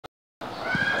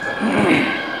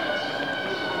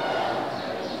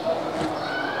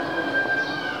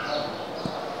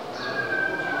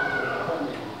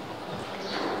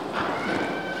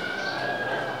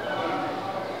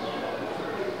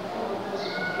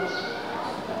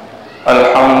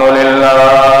अल्हम्दुलिल्लाह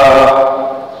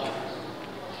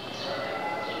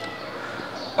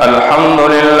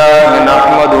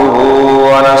नहमदुहु व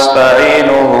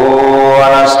नस्तईनुहु व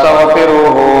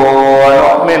नस्तगफिरुहु व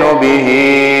नु'मिनु बिही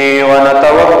व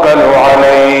नतवक्कलु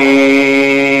अलैहि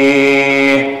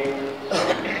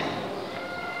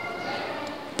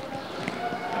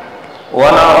व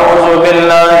नऊज़ु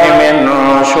बिल्लाहि मिन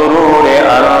शुरूरि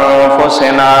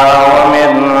अनफुसिना व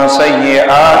मिन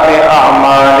सय्यिआति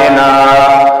अअमालिना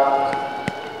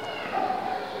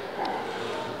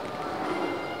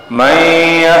मन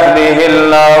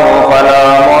यहदिहिल्लाहु फला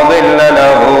मुदिल्ल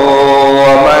लहु व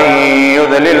मन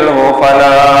युद्लिल्हु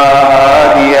फला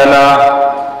हादिय लहु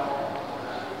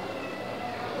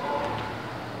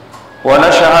व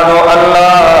नशहदु अन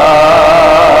ला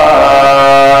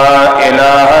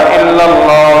इलाहा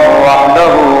इल्लल्लाहु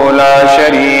वहदहु ला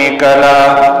शरीक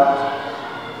लहु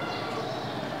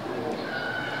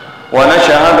व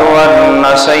नशहदु अन्न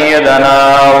सय्यदना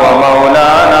व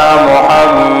मौलाना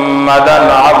मुहम्मदन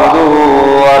अब्दुहु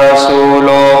व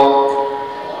रसूलुहु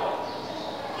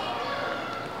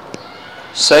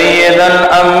सय्यदल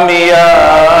अंबिया'i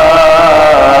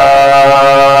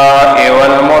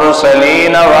वल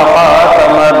मुरसलीन व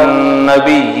खातमन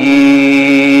नबिय्यीन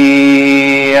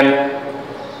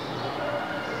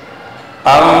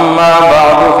अम्मा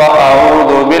बअदु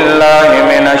फ़अऊज़ु बिल्लाहि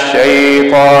मिनश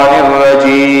शैतानिर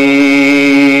रजीम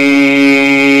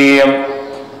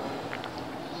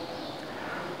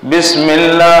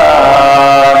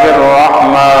बिस्मिल्लाहिर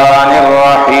रहमानिर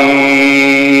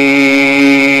रहीम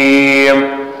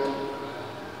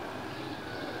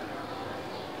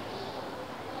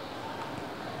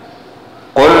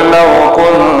क़ुल लौ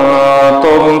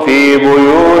कुन्तुम फ़ी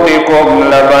बुयूतिकुम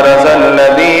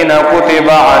लबरज़ल्लज़ीना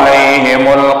कुतिबा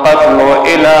अलैहिमुल क़त्लु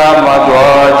इला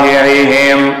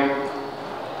मज़ाजिइहिम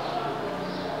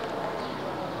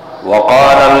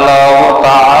वक़ाल अल्लाहु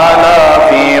तआला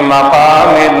फ़ी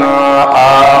मक़ामिन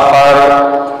आख़र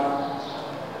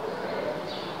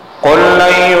क़ुल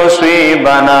लन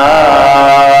युसीबना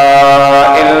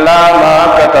इल्ला मा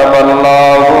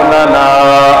कतबल्लाहु लना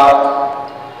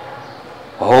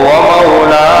हुवा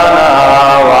मौलाना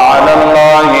व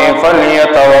अलल्लाहि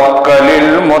फ़ल्यतवक्कलिल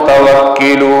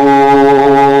मुतवक्किलून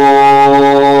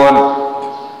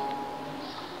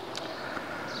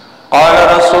क़ाल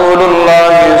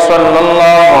रसूलुल्लाहि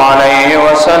सल्लल्लाहु अलैहि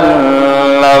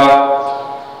वसल्लम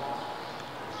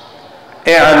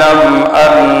इअलम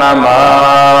अन्नमा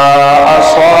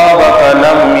असाबक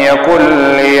लम यकुन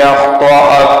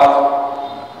लियख़्तअक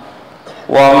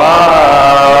व मा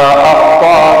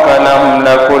अख़्ताअक लम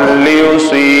यकुन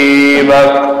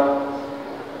लियुसीबक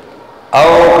औ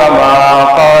कमा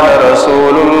क़ाल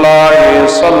रसूलुल्लाहि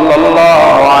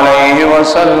सल्लल्लाहु अलैहि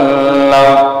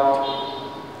वसल्लम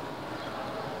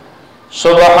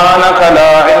सुब्हानक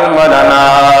ला इल्म लना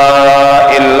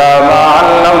इल्ला मा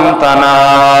अल्लमतना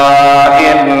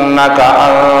इन्नका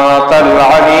अंतल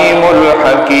अलीमुल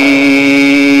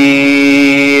हकीम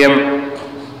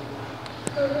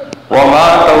वमा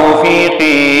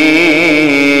तौफीक़ी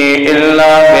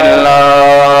इल्ला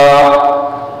बिल्लाह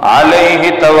अलैहि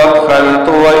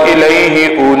तवक्कलतु व इलैहि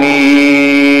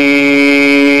उनीब।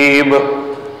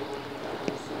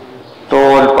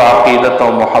 तोल पाक़ीदत व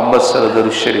मोहब्बत से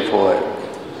दरूद शरीफ हो है।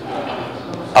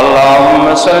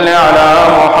 अल्लाहुम्मा सल्लि अला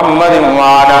मुहम्मद व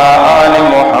अला आलि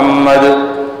मुहम्मद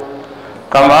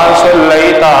कमा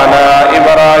सल्लैता अला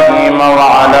इब्राहीम व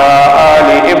अला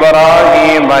आलि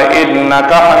इब्राहीम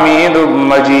इन्नका हमीदुम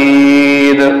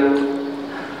मजीद।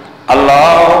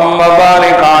 अल्लाहुम्मा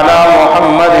बारिक अला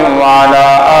मुहम्मद व अला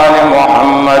आलि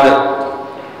मुहम्मद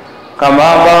कमा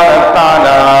बारकता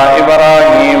अला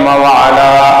इब्राहीम व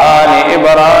अला आलि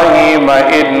इब्राहीम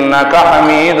इन्नका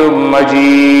हमीदुम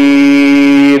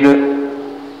मजीद।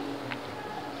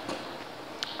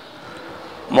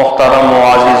 मुहतरम व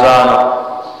आज़िज़ान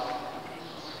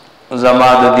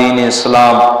ज़माद दीन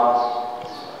इस्लाम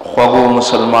ख्वगो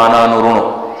मुसलमानान रुणो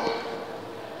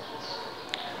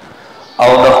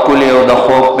और दखुल और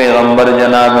दखोक पैगम्बर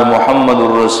जनाब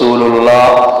मुहम्मदुर रसूलुल्लाह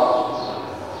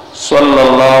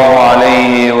सल्लल्लाहु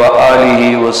अलैहि व आलिहि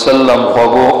वसल्लम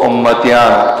ख्वगो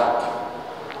उम्मतियान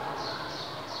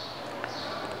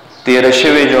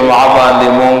तेरशवे जुमा बांधे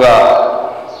मूंगा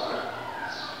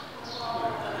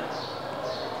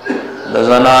द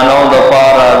ज़नानो द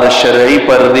पारा द शरई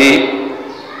पर्दे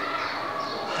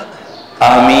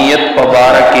अहमियत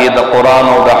पबारक द कुरान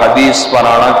और द हदीस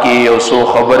पराना की सो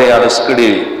खबर अर्ज़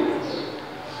कड़ी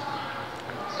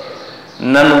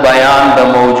नन बयान द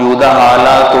मौजूदा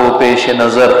हालात पेश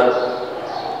नज़र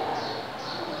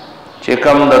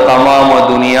चिकम द तमाम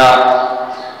दुनिया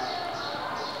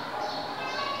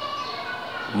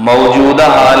मौजूदा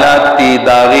हालात ती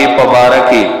दागी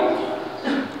पबारकी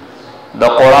द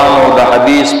कुरान और द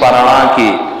हदीस पराना की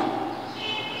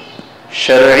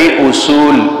शरई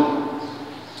उसूल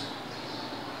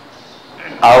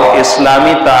और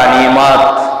इस्लामी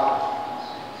तालीमात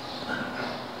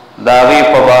दागी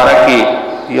पबारकी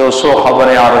योसो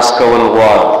खबर आरस कवल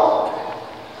गुआर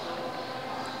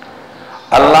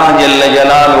अल्लाह जल्ल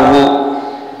जलालहू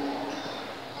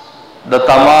द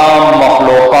तमाम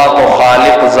मखलूक़ात व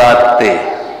खालिक ज़ात ते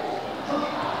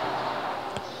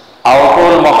और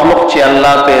टोल मखलूक चे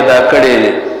अल्लाह पैदा करे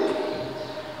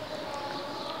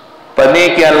पने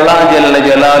के अल्लाह जल्ल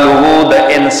जलालहू द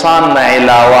इंसान न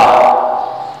अलावा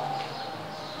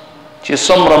चे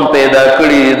सुमरम पैदा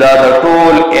करी दा द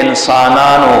टोल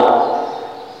इंसानानो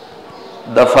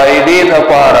द फायदे द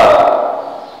पारा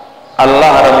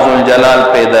अल्लाह रब्बुल जलाल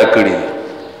पैदा करी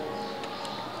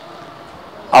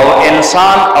और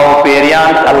इंसान और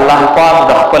पेरियान अल्लाह पाक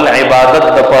द खपल इबादत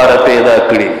द पारा पैदा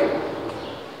करी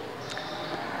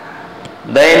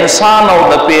द इंसान और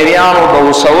द पेरियान और द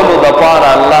उसवल द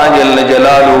पारा अल्लाह जल्ल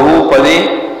जलालहू पदे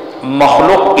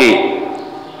मखलूक के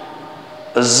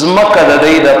ज़मक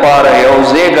दई द पारा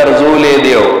यौज़े गर्जोले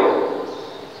देव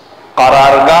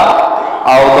करारगा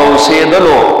और दो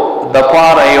सेदलो द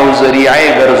पारा यौ ज़रियाए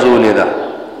गर्जोले दा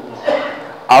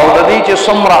और ददी चे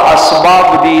सुमरा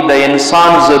असबाब दी द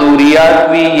इंसान ज़रूरियात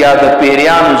भी या द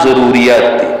पेरियान ज़रूरियात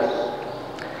थी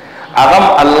अगम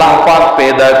अल्लाह पाक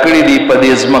पैदा करी दी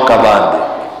पदेज़म का बांधे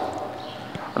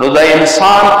द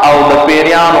इंसान और द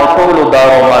पेरियान और टोलो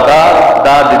दारो मदार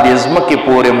दाद दिज़म के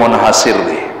पूरे मुनहसिर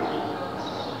दे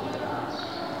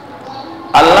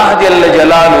अल्लाह जल्ल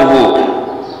जलालहू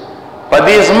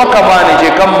पदेज़म का बाने जे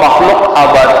कम मखलूक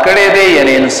आबाद करे दे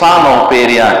यानी इंसान और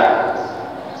पेरियान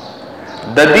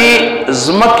ददी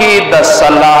ज़मकी द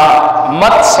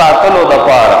सलामत सातलो द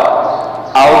पारा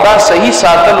और दा सही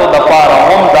सातलो द पारा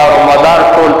हम दारो मदार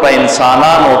टोल पर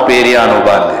इंसानान और पेरियानो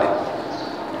बांधे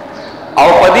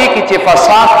और पदी की चे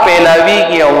फसाद फैलावी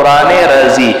की औराने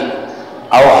राजी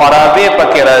और खराबे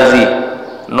पके राजी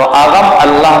नो आगम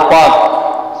अल्लाह पाक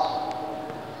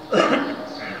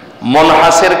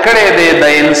मुनहसिर करे दे द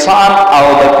इंसान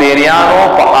और द पेरियानो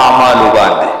पर आमाल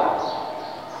बांधे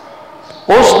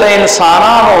उस द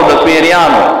इंसानान और द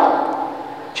पेरियानो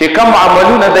चे कम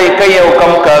अमलू न दई कई और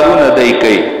कम कारू न दई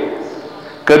कई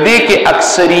कभी की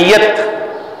अक्सरियत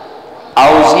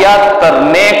औजियात तर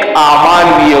नेक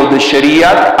आमाल भी और द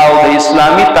शरीयत और द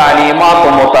इस्लामी तालीमात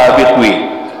मुताबिक हुई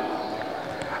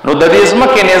नो ददिज़म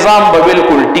के निज़ाम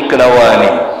बिल्कुल टिक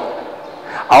रवानी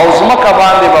औज़म का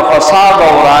बांधे ब फसाद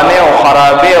और आने और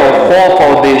खराबे और खौफ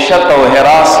और दहशत और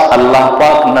हिरास अल्लाह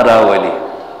पाक न रावली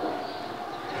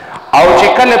और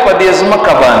चिकल पदेज़म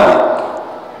का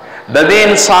बांधे ददे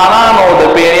इंसानान और द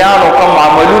पेरियान कम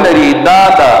अमलू नरी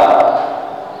दादा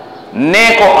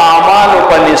नेक आमाल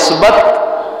पर निस्बत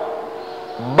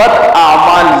बद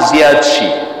आमाल ज़ियाद शी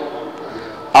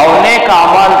और नेक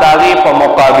आमाल दागी पर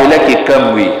मुकाबले की कम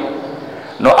हुई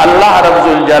नो अल्लाह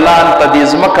रब्बुल जलाल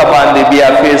पदेज़म का बांधे बिया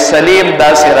फिर सलीम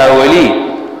दासरावली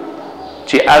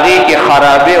चे आगे के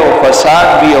खराबे और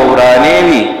फसाद भी और आने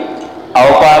भी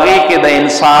और पागे के द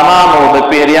इंसानान और द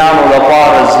पेरियान और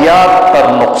पार ज़ियाद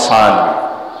तर नुकसान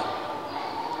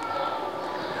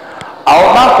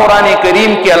और ना कुरान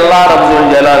करीम के अल्लाह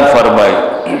रब्बुल जलाल फरमाई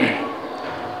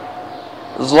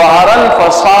ज़हरल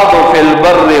फसाद फिल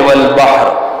बर्र वल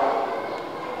बहर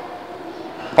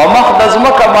पमखदज़म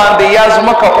का बांधे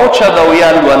याज़म का ओछा दो या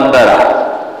लवंदरा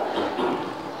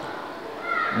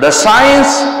द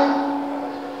साइंस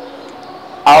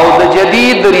और द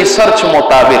जदीद रिसर्च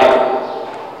मुताबिक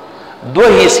दो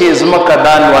हिस्से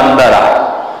ज़मकदान वंदरा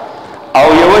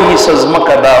और ये वही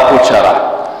सज़मकदा उचरा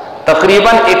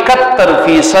तकरीबन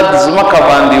 71% ज़मक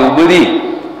बांधी उबरी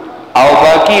और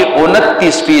बाकी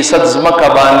 29% ज़मक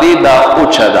बांधी दा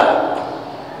उचदा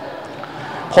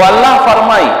खो अल्लाह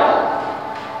फरमाई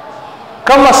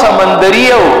कम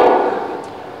समंदरियो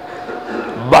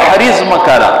बहरी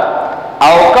ज़मकरा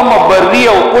और कम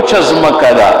बर्रियो उच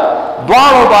ज़मकदा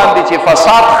द्वारों बांधी चे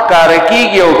फसाद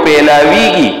कारकीगी और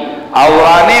पेलावीगी और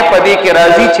आने पदे के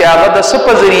राजी चे आगद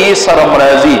सपजरिए सरम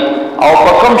राजी और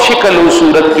पकम शिकल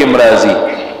सूरत के मराजी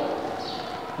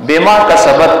बेमा का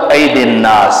सबत ऐदिन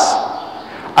नास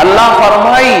अल्लाह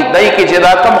फरमाई दई के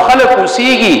जदाकम खलक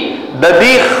उसीगी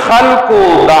ददी खलको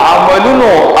द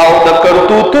अमलुनो और द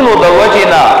करतूतुनो द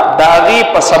वजना दागी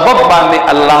प सबब बांधे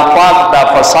अल्लाह पाक दा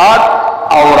फसाद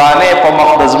और आने प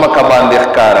मखदज़म का बांधे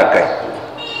कार कई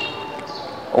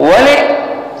वले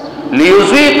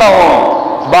लियुज़ीक़हुम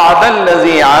बादल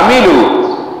लज़ी आमिलू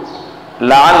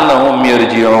लअल्लहुम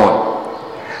यरजिऊन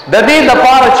د دې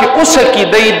دپاره چې اوسکي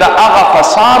دی د هغه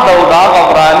فساد او د هغه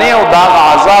ورانې او د هغه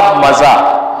عذاب مزه.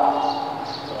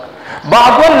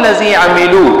 بعض الذي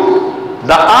عملو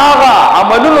د هغه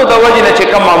عملونو د وجې نه چې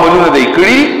کوم عملونه دی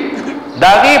کړي د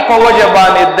هغې په وجه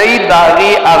باندې دی د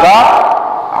هغې هغه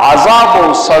عذاب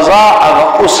او سزا هغه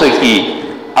اوسکي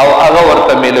او هغه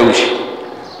ورته میلو شي.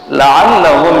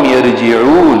 لعلهم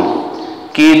یرجعون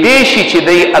کیدای شي چې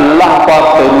دی الله پاک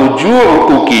ته رجوع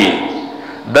وکړي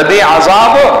د دې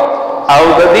عذاب او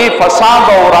د دې فساد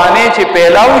او ورانې چې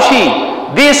پیلاو شي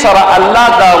دې سره الله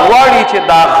دا غواړي چې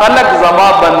دا خلق زما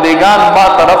بندگان ما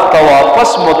طرف ته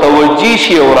واپس متوجي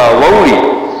شي او راوړي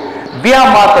بیا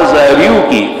ما ته زاری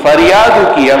وکړي فریاد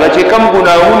وکړي هغه چې کوم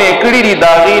ګناهونه یې کړي دي د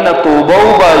هغې نه توبه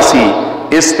وباسي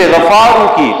استغفار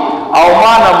وکړي او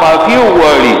ما نه معافي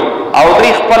وغواړي او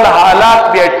دوی خپل حالات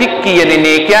بیا ټیک کړي یعنې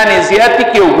نیکیانې زیاتې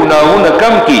کړي او ګناهونه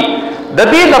کم کړي. د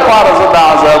دې لپاره زه د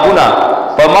عذابونه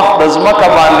په مخ د ځمکه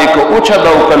باندې که اوچه ده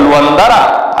او که لوندره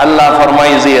الله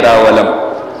فرمایي زه یې راولم.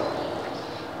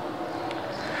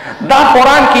 دا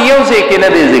قرآن کې یو ځای کې نه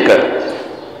دی ذکر.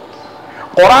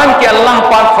 قرآن کې الله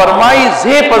پاک فرمایي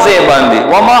ځای په ځای باندې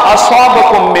وما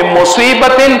اصابکم من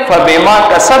مصیبت فبما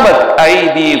کسبت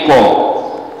ایدیکم.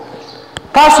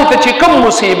 تاسو ته چې کوم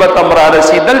مصیبت هم را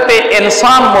رسېدل ته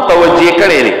انسان متوجه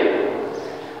کړی دی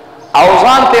او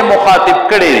ځان ته مخاطب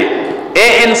کړی دی. اے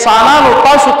انسانانو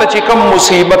تاسو ته چې کوم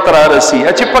مصیبت را رسی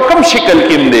چې په کوم شکل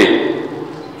کې دی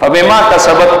فبما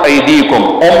کسبت ایدیکم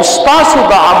ستاسو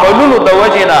د عملونو د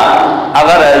وجې نه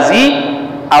هغه راځي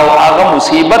او هغه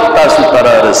مصیبت تاسو ته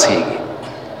را رسیږي.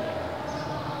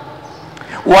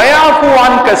 ویعفو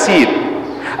عن کثیر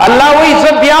الله وایي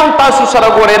زه بیا هم تاسو سره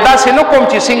ګورئ داسې نه کوم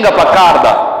چې څنګه په کار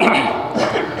ده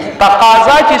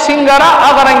تقاضا چې څنګه را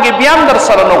هغه رنګې بیا هم در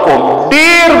سره نه کوم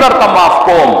ډېر درته معاف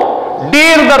کوم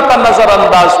ډیر درته نظر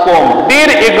انداز کوم ډیر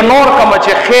اګنور کوم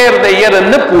چې خیر دی یره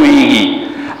نه پوهیږي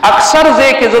اکثر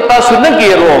ځای کې زه تاسو نه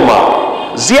ګیروم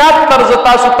زیات تر زه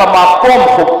تاسو ته معاف کوم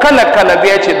خو کله کله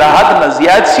بیا چې د حد نه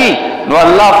زیات شي نو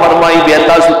الله فرمایي بیا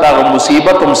تاسو ته هغه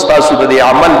مصیبت هم ستاسو د دې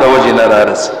عمل د وجې نه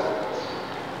رارسي.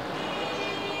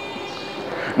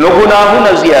 نو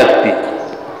ګناهونه زیات دي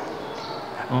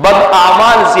بد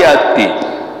اعمال زیات دي.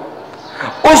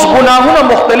 اوس ګناهونه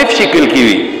مختلف شکل کې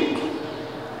وي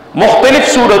مختلف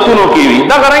صورتونو کې وي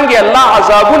دغه رنګې الله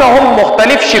عذابونه هم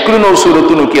مختلف شکلونو او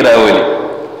صورتونو کې راولي.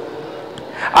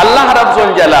 الله رب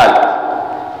ذوالجلال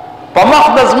په مخ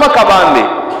د ځمکه باندې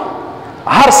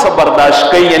هر څه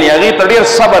برداشت کوي یعنې هغې ته ډېر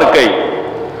صبر کوي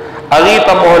هغې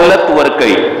ته مهلت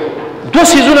ورکوي. دوه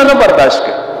څیزونه نه برداشت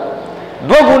کوي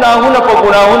دوه ګناهونه په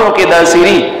ګناهونو کې داسې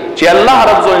دي چې الله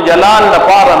رب ذوالجلال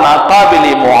لپاره ناقابل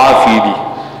معافي دي.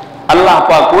 الله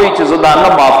پاک وایي چې زه دا نه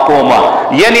معاف کوم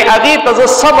یعنې هغې ته زه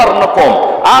صبر نه کوم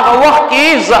هغه وخت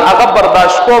کې زه هغه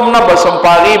برداشت کوم نه بسم په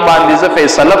هغې باندې زه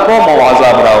فیصله کوم او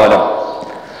عذاب راولم.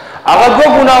 هغه دوه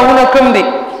ګناهونه کوم دي؟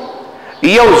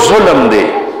 یو ظلم دی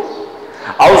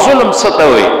او ظلم څه ته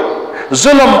وایي؟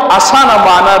 ظلم اسانه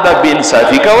معنا ده بې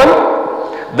انصافي کول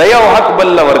د یو حق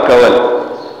بل له ورکول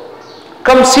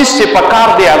کم څیز چې په کار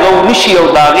دی هغه ونشي او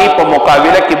د هغې په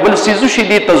مقابله کې بل څیز وشي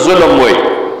دې ته ظلم وایي.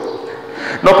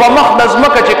 نو په مخ د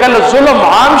ځمکه چې کله ظلم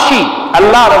عام شي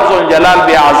الله رب ذوالجلال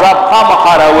بیا عذاب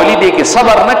خامخا راولي دی کې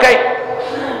صبر نه کوي.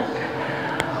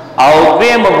 او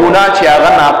دویمه ګناه چې هغه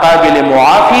ناقابل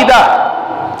معافي ده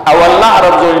او الله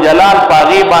رب ذوالجلال په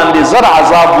هغې باندې زر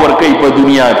عذاب ورکوي په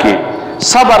دنیا کې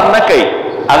صبر نه کوي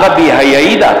هغه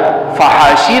بېحیایي ده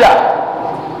فحاشي ده.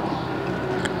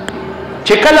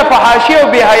 چې کله فحاشي او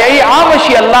بېحیایي عامه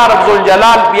شي الله رب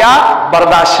ذوالجلال بیا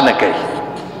برداشت نه کوي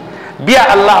بیا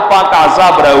الله پاک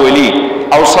عذاب راولي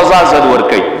او سزا زر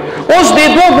ورکوي. اوس دې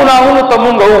دوه ګناهونو ته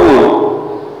مونږ وګورو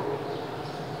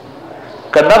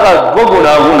که دغه دوه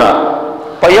ګناهونه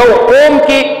په یو قوم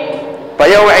کې په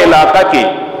یو علاقه کې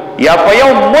یا په یو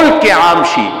ملک کې عام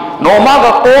شي نو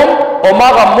ماغه قوم او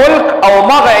ماغه ملک او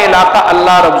ماغه علاقه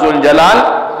الله رب ذوالجلال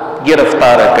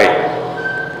گرفتار کوي.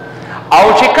 او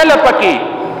چې کله پکې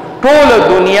ټول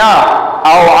دنیا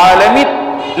او عالمی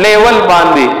لیول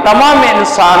باندې تمام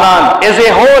انسانان از ا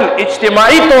هول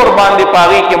اجتماعي طور باندې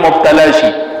پاغي کې مبتلا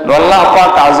شي نو الله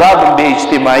پاک عذاب به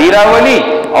اجتماعي راولي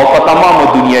او په تمامه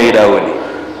دنیا یې راولي.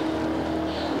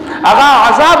 هغه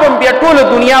عذاب بیا ټول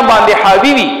دنیا باندې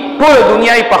حاوی وي ټول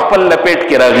دنیا یې په خپل لپیټ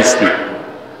کې راغستي.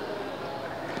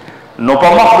 نو په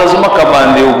مخ د ځمکه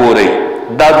باندې وګورئ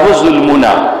دا دوه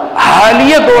ظلمونه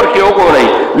حالیه دور کې وګورئ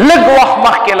لږ وخت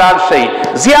مخکې لاړ شئ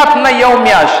زیات نه یو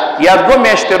میاشت یا دوه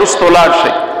میاشتې وروسته لاړ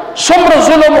شئ څومره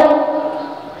ظلم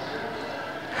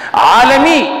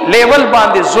عالمی لیول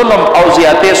باندې ظلم او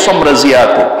زیاتې څومره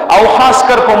زیات او خاص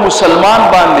کر په مسلمان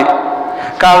باندې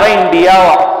که هغه انډیا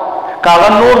وه کاغه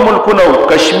نور ملکونه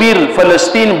کشمیر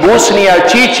فلسطین بوسنیا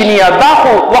چیچنیا دا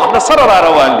خو وخت سره را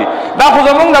روان دي دا خو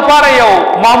زمونږ لپاره یو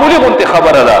معمولی غونډه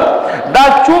خبره ده دا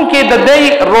چونکې د دې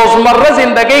روزمره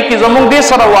زندګۍ کې زمونږ دې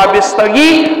سره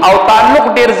وابستګي او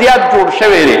تعلق ډیر زیات جوړ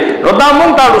شوی دی نو دا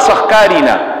مونږ ته سخکاری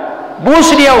نه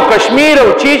بوسنیا او کشمیر او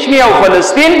چیچنیا او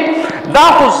فلسطین دا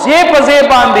خو زی په زی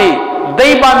باندې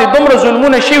دای باندې دومره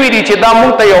ظلمونه شوي دي چې دا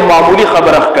مونږ ته یو معمولی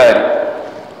خبره ښکاري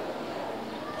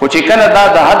خو چې کله دا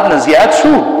د حد نه زیات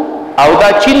شو او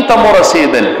دا چین ته مو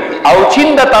رسېدل او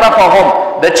چین د طرفه هم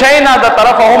د چاینا د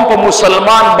طرفه هم په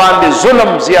مسلمان باندې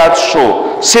ظلم زیات شو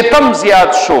ستم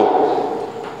زیات شو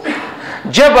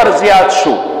جبر زیات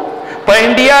شو په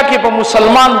انډیا کې په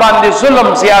مسلمان باندې ظلم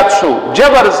زیات شو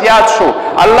جبر زیات شو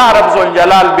الله رب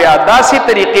ذوالجلال بیا داسې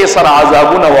طریقې سره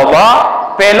عذابونه وبا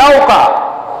پیلاو کا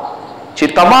چې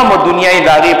تمام دنیا یې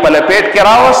داغي په لپیټ کې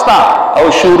راوستا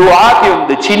او شروعات یې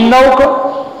د چین نو کو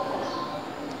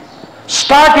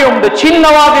سٹارټ یې د چین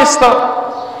نو واغستا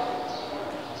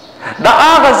دا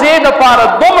هغه زید لپاره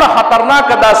دومره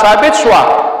خطرناک دا ثابت شو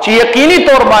چې یقیني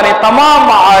تور باندې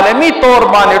تمام عالمی تور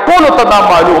باندې ټول ته دا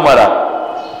معلومه را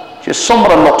چې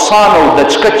څومره نقصان او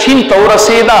دچکه چین ته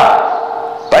ورسېدا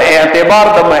په اعتبار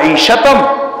د معیشتم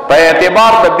په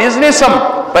اعتبار د بزنسم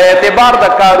په اعتبار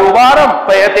د کاروبارم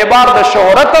په اعتبار د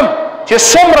شهرتم چې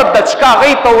څومره دچکه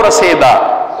غي ته ورسېدا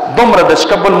دومره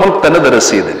دچکه بل ملک ته نه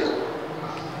رسېدلې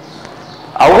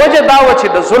او وجه دا و چې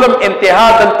د ظلم انتها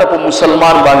دلته په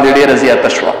مسلمان باندې ډېره زیاته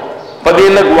شوه په دې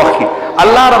لږ وخت کې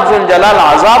الله رب ذوالجلال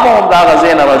عذاب هم دا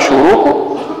غزې نه را شروع کو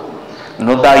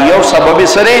نو دا یو سبب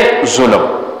سره ظلم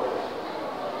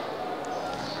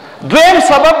دویم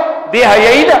سبب بے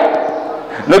حیائی ده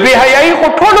نو بے حیائی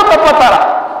خو ټولو ته پته ده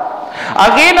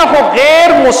هغې نه خو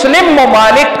غیر مسلم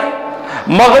ممالک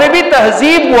مغربي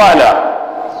تهذیب والا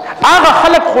هغه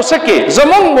خلق خو سکه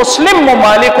زمون مسلم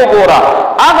ممالک وګوره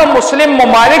هغه مسلم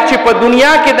ممالک چې په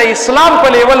دنیا کې د اسلام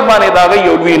په لیول باندې دا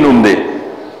یو لوی نوم دی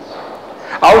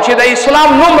او چې د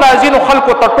اسلام نوم راځي نو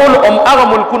خلکو ته ټول هغه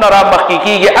ملکونه را مخکې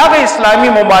کیږي هغه اسلامي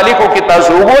ممالکو کې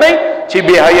تاسو وګورئ چې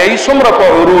بے حیائی څومره په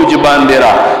عروج باندې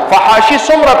را فحاشي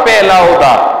څومره پیلاو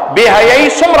ده بے حیائی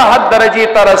څومره حد درجې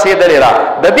ته رسېدلې را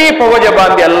د دې په وجه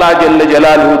باندې الله جل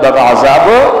جلاله دغه عذاب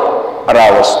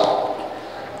راوست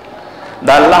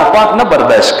دا الله پاک نه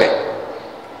برداشت کوي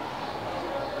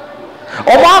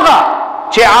او هغه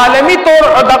چې عالمی طور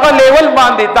دغه لیول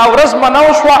باندې دا ورځ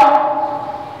مناو شو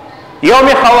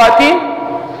یوم خواتین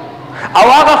او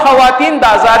هغه خواتین د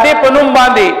آزادۍ په نوم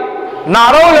باندې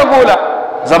نارو لګوله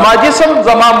زما جسم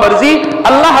زما مرضی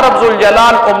الله رب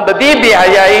ذوالجلال د دې بے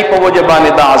حیايي په وجه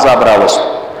باندې دا عذاب راوست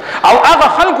او هغه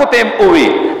خلکو ته وې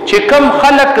چې کم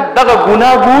خلک دغه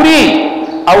ګناه ګوري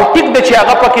او ټیک د چې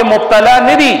هغه پکې مبتلا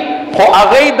نه دي خو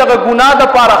هغه دغه ګناه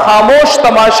د پاره خاموش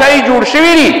تماشای جوړ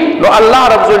شوی دي نو الله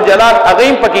رب ذوالجلال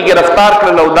هغه پکې گرفتار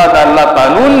کړل او دا د الله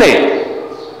قانون دی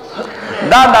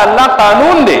دا د الله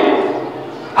قانون دی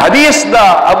حدیث دا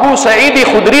ابو سعید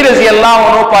خدری رضی اللہ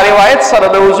عنہ پر روایت سره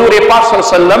د حضور پاک صلی الله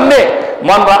علیه وسلم نے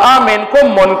من رآ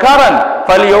منکم منکرا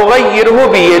فلیغیره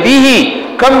بیده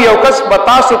کم یو کس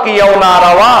بتاسو کی یو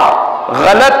ناروا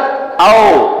غلط او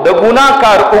د ګناه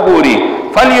کار وګوري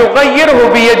فلیغیره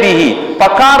بیده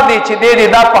پکار دی چې دې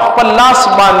دا په خپل لاس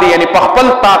باندې یعنی په خپل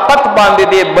طاقت باندې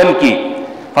دې بن کی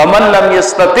فمن لم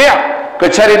یستطع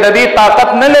کچری د دې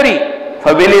طاقت نه لري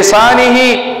فبلسانه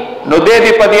نو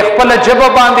دې په دې خپل جبه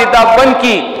باندې دا بن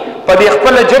کی په دې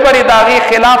خپل جبر داغي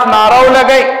خلاف نارو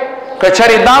لګي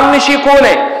کچری دام نشي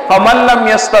کوله فمن لم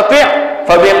یستطع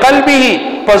فبقلبه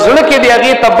پزړه کې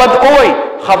دغه تبد کوي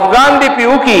خفغان دی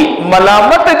پیو کی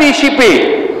ملامت دی شي په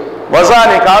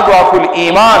وذالک اضعف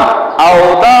الايمان او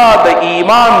دا د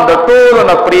ایمان د ټولو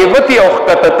نه پریوتی او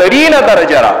خطه ترینه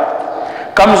درجه را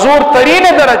کمزور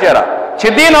ترینه درجه را چې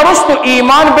دین ورستو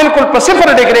ایمان بالکل په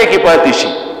 0 ډیګری کې پاتې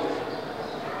شي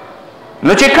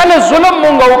نو چې کله ظلم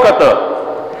مونږ وکړه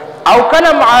او کله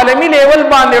عالمی لیول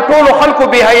باندې ټول خلکو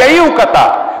به حیايي وکړه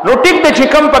نو ټیک د چې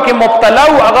کم پکې مبتلا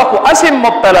او هغه خو اسم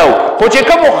مبتلا خو چې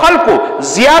کم خلکو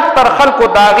زیات تر خلکو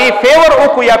داغي فیور او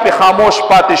کو یا په خاموش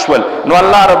پاتې شول نو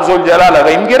الله رب ذوالجلال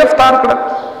هغه یې گرفتار کړ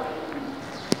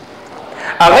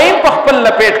هغه په خپل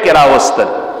لپیټ کې راوستل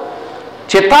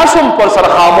چې تاسو پر سر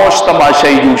خاموش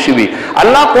تماشای جوړ شوي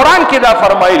الله قران کې دا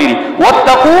فرمایلی دي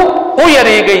واتقوا او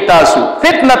یریږي تاسو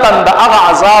فتنه د هغه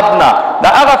عذابنا د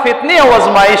هغه فتنه او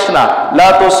ازمایشنا لا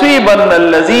تصيبن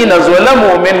الذين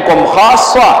ظلموا منكم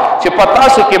خاصه چې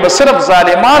پتاسو کې به صرف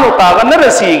ظالمانو تاغه نه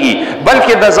رسیږي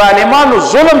بلکې د ظالمانو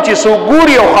ظلم چې سو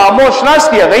ګوري او خاموش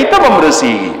ناشتي هغه ته هم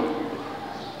رسیږي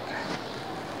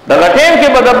دغه ټیم کې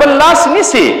به د بل لاس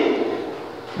نسی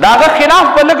داغه خلاف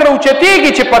په لګ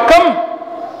راوچتيږي چې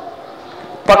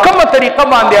په په کومه طریقه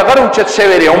باندې هغه اوچت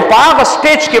شوی دی هم په هغه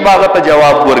سټیج کې به هغه ته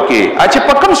جواب ورکړي چې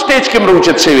په کوم سټیج کې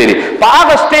اوچت شوی دی په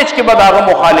هغه سټیج کې به د هغه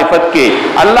مخالفت کې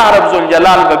الله رب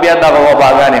ذوالجلال به بیا دغه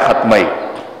وباګانې ختموي.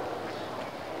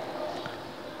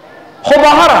 خو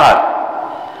به هر حال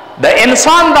د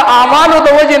انسان د اعمالو د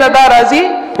وجې نه دا راځي.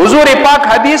 حضور پاک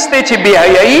حدیث دی چې بې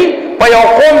حیایي په یو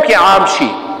قوم کې عام شي.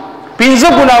 15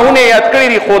 ګناهونه یاد کړي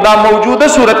دي خو دا موجوده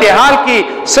صورتحال کې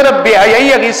صرف بې حیایي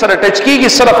هغې سره ټچ کېږي.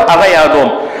 صرف هغه یادوم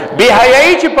بې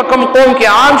حیایي چې په کوم قوم کې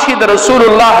عام شي د رسول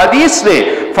الله حدیث دی.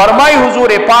 فرمای حضور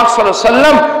پاک صلی الله علیه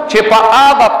وسلم چې په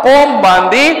هغه قوم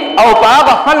باندې او په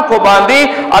هغه خلکو باندې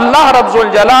الله رب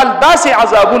ذوالجلال داسې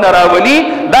عذابونه راولي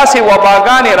داسې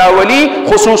وباګانې راولي.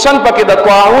 خصوصا پکې د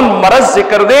طاعون مرض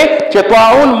ذکر دی چې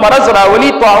طاعون مرض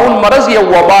راولي. طاعون مرض یو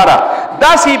وباره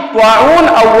داسې طاعون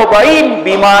او وبایي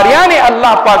بیماریان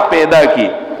الله پاک پیدا کی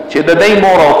چې د دې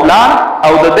مور او پلان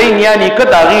او د دې نیا نیکه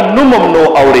د هغې نوم هم نو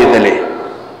اورېدلی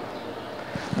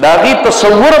د هغې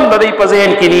تصورم د دې په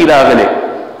ذهن کې نه راغلی.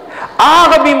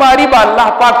 هغه بیماری به الله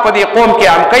پاک په دې قوم کې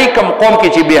عام کوي کوم قوم کې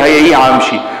چې بې حیایي عام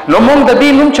شي. نو موږ د دې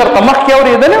نوم چېرته مخکې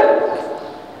اورېدلی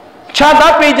چا دا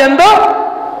پیژنده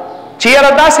چې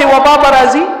یاره داسې وبا به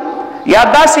راځي یا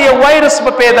داسې یو وایرس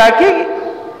به پیدا کېږي؟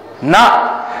 نه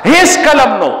هیڅ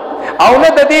کلم نو او نه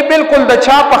د دې بالکل د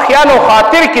چا په خیال او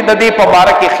خاطر کې د دې په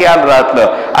باره کې خیال راتله.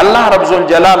 الله رب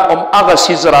ذوالجلال هم هغه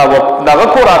څیز دغه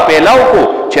کو را پیلاو کو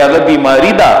چې هغه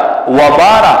بیماري ده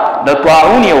وباره د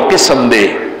طاعون یو قسم دی.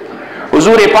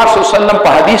 حضور پاک صلی الله علیه وسلم په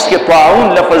حدیث کې طاعون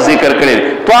لفظ ذکر کړی.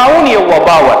 طاعون یو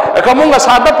وبا وه که مونږ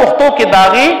ساده پښتو کې د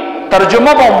هغې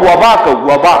ترجمه به هم وبا کوو.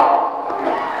 وبا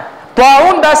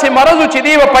طاعون داسې مرض و چې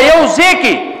دی به په یو ځای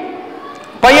کې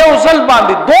په یو ځل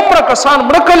باندې دومره کسان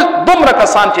مړه کړل دومره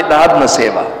کسان چې د حد نه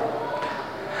سیوا.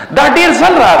 دا ډېر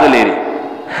ځل راغلی دی.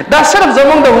 دا صرف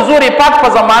زمونږ د حضور پاک په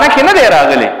زمانه کې نه دی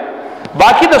راغلی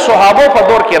باقي د صحابو په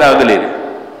دور کې راغلی دی.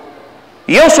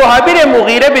 یو صحابي دی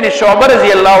مغیره بن شعبه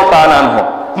رضی الله تعالی عنہ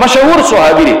مشهور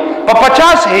صحابي دی. په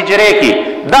 50 هجری کې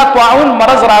دا طاعون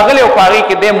مرض راغلی او په هغې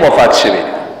کې دی وفات شوی.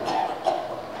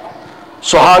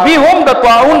 صحابي هم د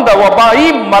طاعون د وبایي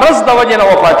مرض د وجې نه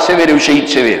وفات شوی دی او شهید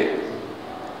شوی دی.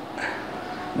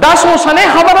 دا سوسنه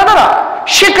خبره نه ده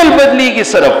شکل بدلیږي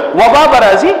صرف وبا به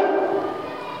راځي.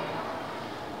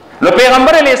 نو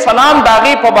پیغمبر علیه السلام د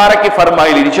هغې په باره کې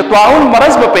فرمایلی دي چې طاعون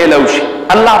مرض به پیلو شي.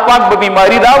 الله پاک به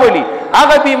بیماري راولي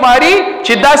هغه بیماری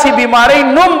چې داسې بیماری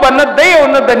نوم به نه دی او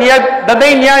نه د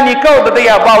دی نیا نیکه او د دی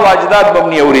ابا او اجداد به هم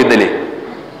نه اورېدلی.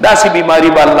 داسې بیماری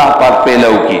به الله پاک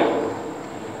پیلو کړي.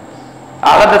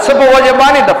 هغه د څه په وجه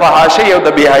باندې د فحاشۍ او د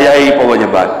بې حیایۍ په وجه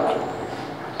باندې.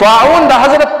 طاعون د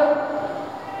حضرت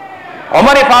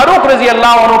عمر فاروق رضی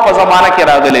الله عنه په زمانه کې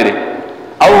راغلی دی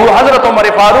او حضرت عمر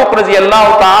فاروق رضی الله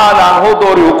تعالی عنہ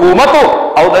دور حکومت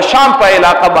او د شام په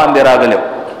علاقه باندې راغلی.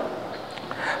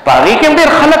 په هغې کې هم ډېر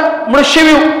خلک مړه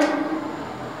شوي وو.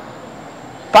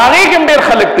 په هغې کې هم ډېر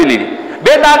خلک تللي دي.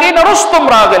 بیا د هغې نه وروسته هم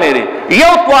راغلی دی.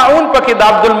 یو طاعون پکې د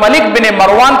عبدالملک بن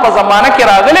مروان په زمانه کې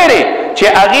راغلی دی چې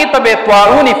هغې ته به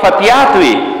طاعون فتیات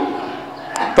وي.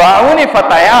 طاعون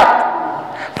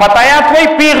فتیات وایي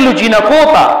پیغلو جینکو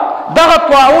ته. دغه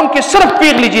طاعون کې صرف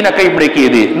پیغلې جینکۍ مړې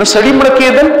کېدې نه سړي مړه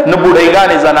کېدل نه بوډۍ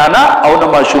زنانه او نه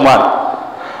ماشومان.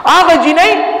 هغه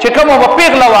جینۍ چې کومه به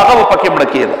پیغله وه هغه به پکې مړه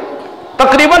کېده.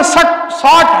 تقریبا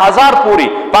 60,000 پورې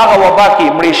په هغه وبا کې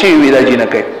مړې شوي وي دا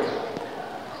جینکۍ.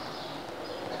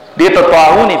 دې ته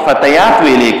طاعون فتیات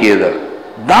ویلې کېده.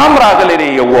 دا هم راغلی دی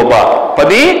یو وبا په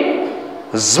دې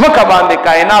ځمکه باندې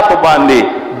کائناتو باندې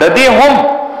د دې هم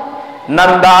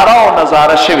ننداره او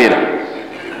نظاره شوې ده.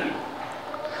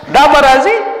 دا به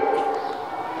راځي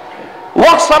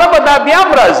وخت سره به دا بیا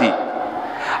هم راځي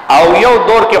او یو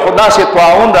دور کې خو داسې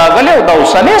طاعون راغلی او دا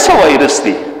اوسنی څه وایرس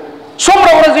دی.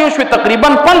 څومره ورځې وشوې؟ تقریبا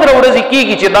 15 ورځې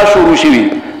کېږي چې دا شروع شوي.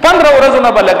 15 ورځو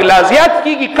نه به لږ لا زیات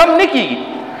کېږي کم نه کېږي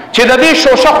چې د دې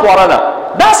شوشه خوره ده.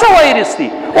 دا څه وایرس دی؟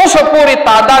 اوسه پورې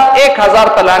تعداد 1000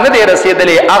 ته لا نه دی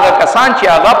رسېدلی. هغه کسان چې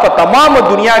هغه په تمامه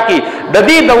دنیا کې د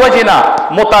دې د وجې نه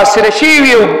متاثره شوي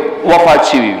وي او وفات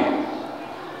شوي وي.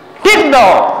 ټیک ده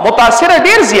متاثره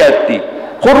ډېر زیات دي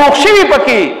خو روغ شوي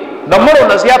پکې د مړو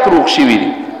نه زیات روغ شوي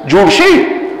دي جوړ شوي.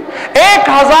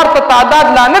 1000 ته تعداد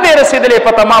لا نه دی رسېدلی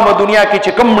په تمامه دنیا کې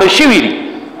چې کوم مړه شوي دي.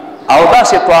 او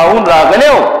داسې طاعون راغلی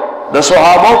و د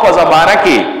صحابو په زمانه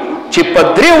کې چې په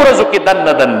 3 ورځو کې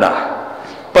دنه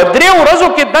په 3 ورځو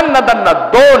کې دنه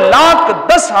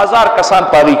 2,10,000 کسان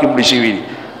په هغې کې مړه شوي دي.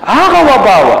 هغه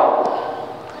وبا وه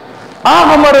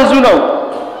هغه مرضونه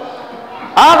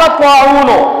هغه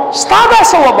طاعونو ستا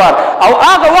داسې وبار او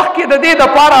هغه وخت کې د دې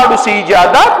دپاره اړو څه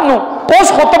ایجادات نو. اوس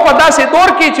خو ته په داسې دور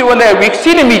کې چې ولی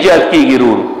ویکسین هم ایجاد کېږي.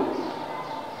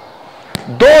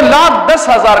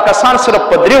 2,10,000 کسان صرف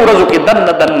په 3 ورځو کې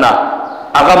دنه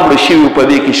هغه مړه شوي په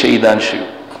دې کې شهیدان شوي.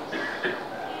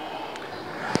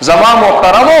 زما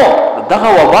محترمو دغه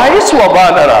وبا هیڅ وبا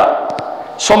نه را،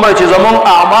 څومره چې زمونږ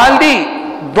اعمال دي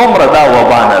دومره دا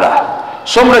وبا نه را،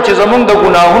 څومره چې زمونږ د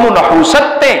ګناهونو نحوست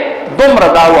دی دومره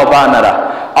دا وبا نه را،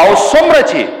 او څومره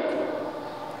چې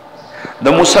د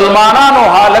مسلمانانو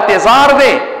حالت زار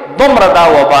دی دومره دا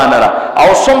وبا نه را، او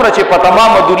څومره چې په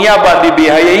تمامه دنیا باندې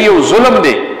بېحیایي او ظلم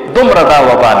دی دومره دا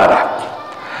وبا نه را.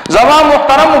 زما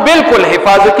محترمو بالکل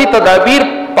حفاظتي تدابیر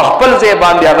په خپل ځای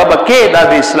باندې هغه به کې دا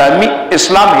د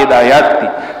اسلام هدایات دي.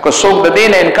 که څوک د دې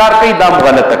نه انکار کوي دا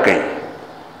غلطه کوي،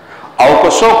 او که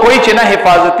څوک کوي چې نه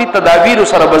حفاظتي تدابیر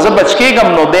سره به زه بچ کېږم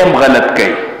نو دی هم غلط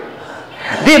کوي.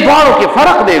 دې دواړو کې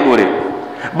فرق دی. ګورې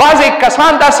بعضې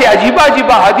کسان داسې عجیبه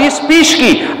عجیبه حدیث پیش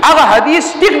کی، هغه حدیث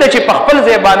ټیک ده چې په خپل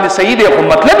ځای باندې صحیح دی خو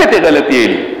مطلب یې ته غلطي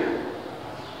دی.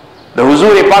 د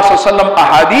حضور پاک صلی الله علیه وسلم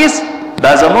احادیث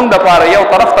دا زمونږ د پاره یو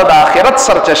طرف ته د آخرت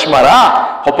سرچشمه را،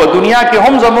 خو په دنیا کې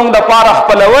هم زمونږ د پاره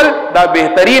خپلول دا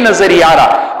بهترین ذریعه را.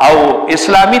 او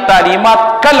اسلامی تعلیمات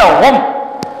کله هم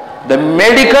د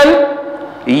میډیکل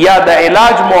یا د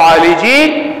علاج معالجې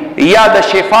یا د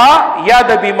شفا یا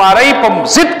د بیماری په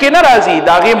ضد کې نه راځي، د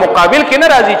هغې مقابل کې نه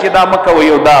راځي چې دا مه کوئ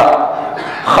او دا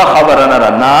ښه خبره نه ده.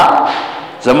 نه،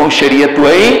 زمونږ شریعت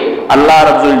وایي الله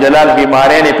رب الجلال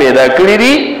بیماریانې پیدا کړي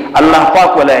دي، الله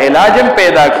پاک ولا علاج هم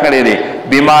پیدا کړی دی.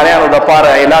 بیماریانو د پاره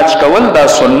علاج کول دا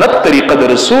سنت طریقه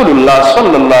د رسول الله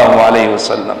صلی الله علیه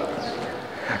وسلم.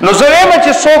 نو زه وایم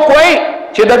چې څوک وایي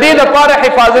چې د دې لپاره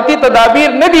حفاظتي تدابیر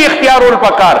نه دي اختیارول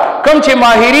پکار، کم چې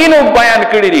ماهرینو بیان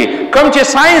کړي دي، کم چې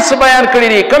ساينس بیان کړي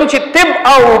دي، کم چې طب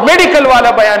او میډیکل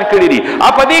والا بیان کړي دي،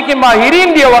 په دې کې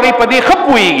ماهرین دي او هغوی په دې ښه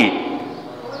پوهېږي.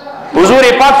 حضور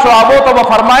پاک صحابو ته به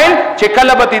فرمایل چې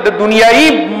کله به د دنیایي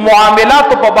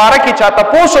معاملاتو په باره کې چاته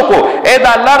پوس وکړو، ای د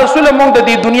الله رسوله موږ د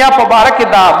دې دنیا په باره کې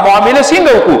دا معامله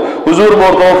څنګه وکړو؟ حضور به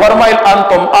ورته وفرمایل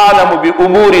انتم اعلم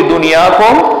بامور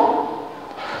دنیاکم،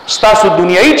 ستاسو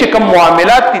دنیایي چې کوم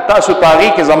معاملات دي تاسو په هغې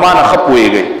کې زمانه ښه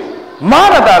پوهېږئ، ما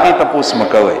نه د هغې تپوس مه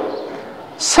کوئ.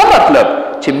 څه مطلب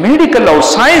چې میډیکل او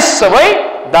ساینس څه وایي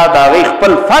دا د هغې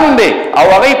خپل فن دی او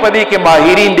هغې په دې کې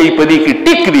ماهرین دی، په دې کې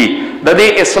ټیک دي. د دې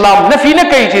اسلام نفي نه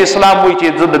کوي چې اسلام وایي چې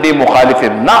زه د دې مخالف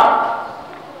یم، نه،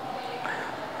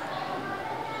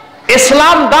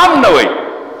 اسلام دام نه وایي.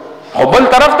 خو بل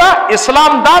طرف ته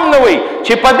اسلام دام نه وایي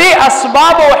چې په دې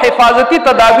اسباب او حفاظتي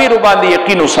تدابیر باندې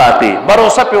یقین وساتئ،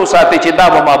 باروسه پې وساتئ چې دا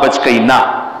به ما بچ کوي. نه،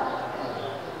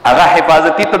 هغه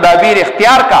حفاظتي تدابیر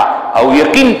اختیار کا او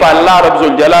یقین په الله رب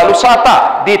الجلال وساته،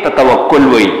 دې ته توکل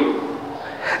وایي.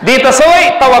 دې ته څه وایي؟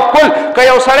 توکل. که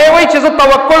یو سړی وایي چې زه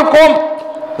توکل کوم،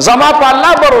 زما په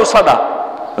الله باروسه ده،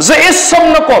 زه اسم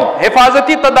نه کوم،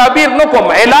 حفاظتي تدابیر نه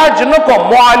کوم، علاج نه کوم،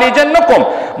 معالجه نه کوم،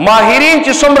 ماهرین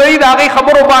چې څومره دي د هغې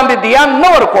خبرو باندې دیان نه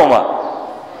ورکوم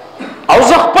او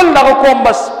زه خپل دغه کوم،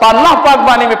 بس په الله پاک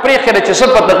باندې مې پرېښې ده چې څه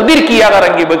په تقدیر کې هغه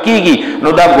رنګې به کېږي،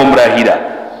 نو دا ګمراهي ده،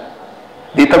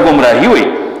 دې ته ګمراهي وایي.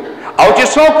 او چې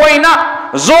څوک وایي نه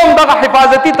زه هم دغه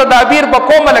حفاظتي تدابیر به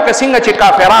کوم لکه څنګه چې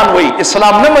کافران وایي،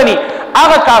 اسلام نه مني،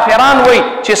 هغه کافران وایي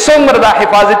چې څومره د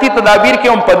حفاظتي تدابیر کې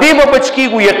هم په دې به بچ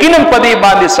کېږو، یقینا په دې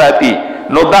باندې ساتي،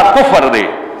 نو دا کفر دی.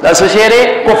 دا څه شی دی؟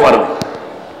 کفر دی.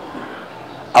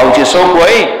 او چې څوک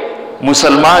وایي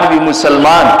مسلمان وي،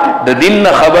 مسلمان د دین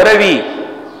نه خبره وي،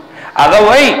 هغه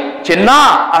وایي چې نه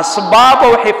اسباب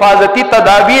او حفاظتي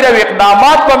تدابیر او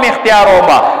اقدامات به مې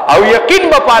اختیارومه او یقین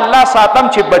به په الله ساتم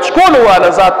چې بچکولو والا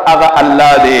ذات هغه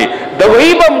الله دی،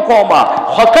 دوایي به م کومه،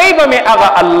 ښه کوي به مې هغه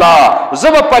الله،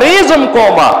 زه به پرهیز م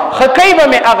کومه، ښه کوي به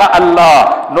مې هغه الله.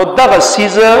 نو دغه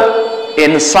څیز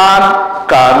انسان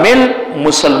کامل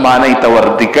مسلمانۍ ته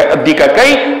وردیکه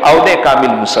کوي او دی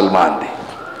کامل مسلمان دی،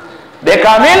 دی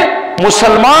کامل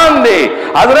مسلمان دی.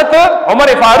 حضرت عمر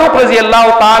فاروق رضی اللہ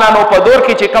تعالیٰ عنہ په دور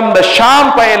کې چې کم د شام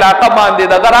په علاقه باندې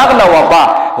دغه راغله وبا،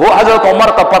 هو حضرت عمر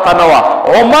ته پته نه وه،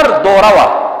 عمر دوره وه،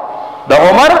 د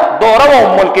عمر دوره وه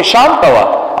ملک شام ته وه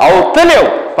او تللی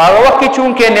په هغه وخت کې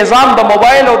چونکې نظام د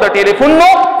موبایل او د ټلیفون نو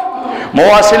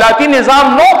مواصلاتي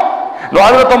نظام نو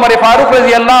حضرت عمر فاروق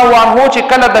رضی اللہ عنہ چې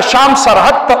کله د شام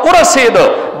سرحد ته ورسېده،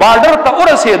 بارډر ته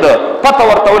ورسېده، پته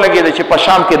ورته ولګېده چې په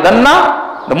شام کې دننه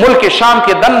د ملک شام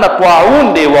کې دننه طاعون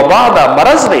دی، وبا ده،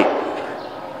 مرض دی.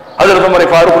 حضرت عمر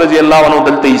فاروق رضی اللہ عنہ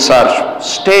دلته ایثار شو،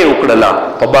 سټې وکړله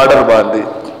په بارډر باندې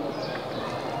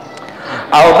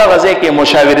او دغه ځای کې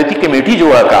مشاورتي کمیټي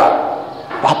جوړه کړه.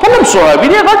 په خپل هم صحابي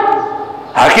دی، غټ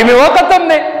حاکم وقت هم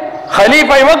دی،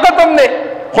 خلیفه وقت هم دی،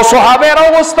 خو صحابه یې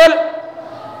راوغوښتل.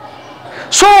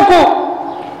 څوک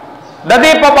د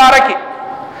دې په باره کې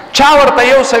چا ورته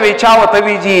یو څه وي، چا ورته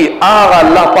وي جي هغه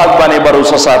الله پاک باندې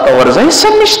باروسه ساته ورځئ،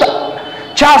 سم نشته.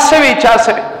 چا سوي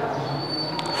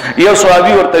یو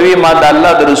صحابي ورته وی ما د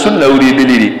الله د رسول نه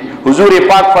اوریدلی دي حضور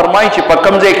پاک فرمایي چې په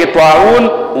کوم ځای کې طاعون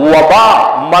وبا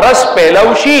مرض پیلو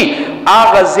شي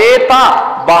هغه ځای ته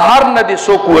بهر نه دي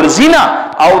څوک ورځي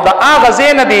او د هغه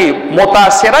ځای نه دي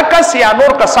متاثره کس یا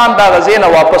نور کسان د هغه ځای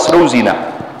نه واپس روځي نه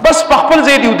بس په خپل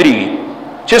ځای دي ودرېږي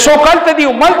چې څوک هلته دي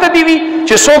هملته دي وي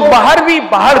چې څوک بهر وي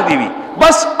بهر دي وي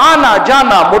بس آنا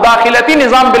جانا مداخلتی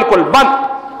نظام بالکل بند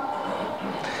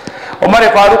عمر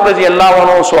فاروق رضی الله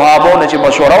عنه صحابو نه چې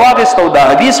مشوره واغسته او دا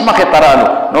حدیث مخه ترالو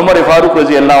نو عمر فاروق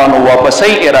رضی الله عنه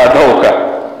واپسې اراده وکړه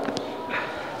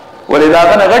ولې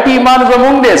داغه غټ ایمان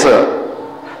زمونږ دی سه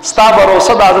ستا باور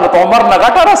د حضرت عمر نه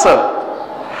غټه رسه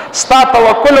ستا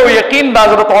توکل او یقین د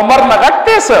حضرت عمر نه غټ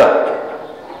دی سه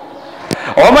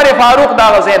عمر فاروق دا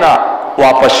غزینا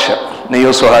واپس نه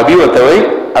یو صحابي وته وی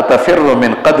اتفر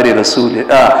من قدر رسول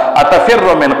اتفر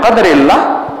من قدر الله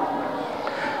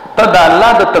ته د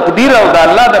الله د تقدیر او د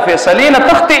الله د فیصلې نه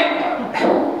تختی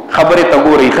خبره ته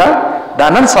ګوري ښه دا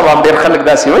نن سبا ډېر خلک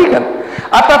داسې وایي کنه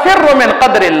اتفر من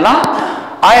قدر الله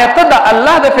آیت د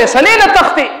الله د فیصلې نه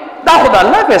تختی دا خو د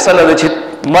الله فیصله ده چې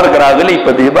مرګ راغلی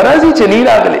په دې برازي چې نه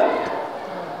راغلی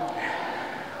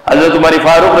حضرت عمر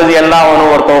فاروق رضی الله عنه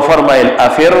ورته فرمایل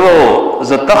افروا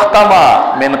ز تختما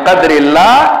من قدر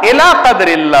الله الى قدر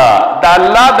الله دا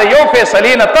الله د یو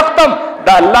فیصلې نه تختم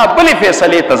دا الله بل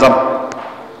فیصلې تزم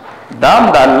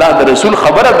دام دا الله د رسول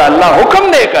خبره دا الله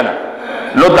حکم دی کنه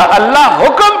لو دا الله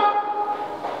حکم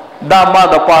دا ما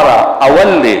د پاره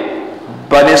اول دی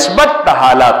بنسبت د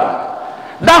حالات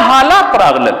دا حالات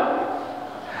راغلل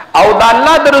او دا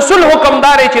الله د رسول حکم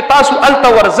دار چې تاسو الته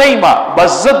ورزیما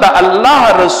بس د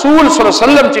الله رسول صلی الله علیه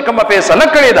وسلم چې کوم فیصله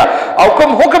کړی دا او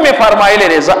کوم حکم یې فرمایلی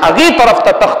دی زه هغې طرف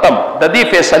ته تختم د دې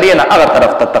فیصلې نه هغه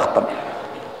طرف ته تختم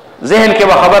ذهن کې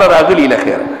به خبره راغلی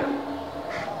لخیر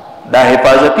دا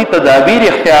حفاظتی تدابیر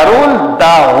اختیارول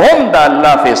دا هم دا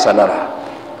الله فیصله را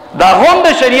دا هم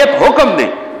د شریعت حکم دی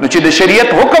نو چې د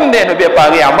شریعت حکم دی نو بیا په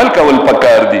هغې عمل کول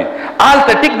پکار دي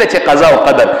آلته ټیک ده چې قضا او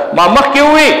قدر ما مخکې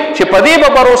ووی چې په دې به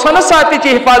بروسه نه ساتي چې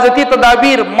حفاظتي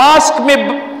تدابیر ماسک مې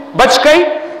بچ کوي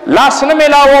لاس نه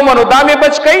میلاوم نو دا مې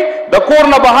بچ کوي د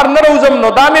کور نه بهر نه روزم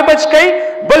نو دا مې بچ کوي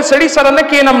بل سړي سره نه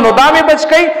کینم نو دا مې بچ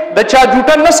کوي د چا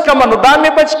جوټه نس کم نو دا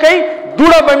مې بچ کوي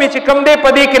دوړه به مې چې کم دی په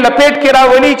دې کې لپیټ کې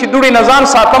راولي چې دوړې نه ځان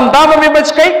ساتم دا به مې بچ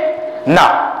کوي نه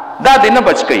دا دې نه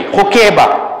بچ کوي خو کې به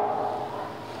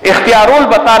اختیارول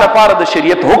به تا لپاره د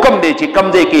شریعت حکم دی چې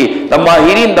کم دی کې د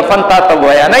ماهرین د فن تا ته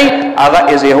بیانوي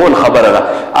هغه ازهول خبره ده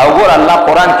او ګور الله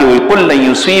قرآن کې وایي قل لن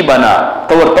یصیبنا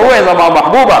ته ورته ووایې زما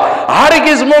محبوبه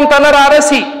هرګز مونږ ته نه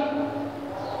رارسي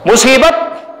مصیبت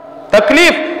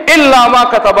تکلیف الا ما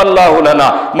كتب الله لنا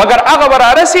مگر هغه به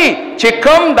رارسي چې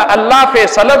کم د الله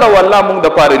فیصله ده والله مونږ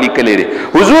دپاره لیکلی دی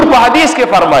حضور په حدیث کې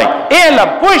فرمایي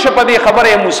علم پوه شه په دې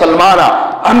خبره مسلمانه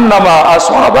انما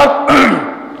اصابک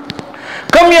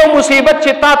کم یو مصیبت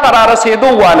چې تا ته رارسېدو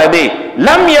واله دی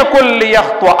لم یکن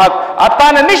لیخطئک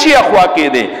اتا نه نشي اخوا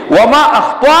کېدی وما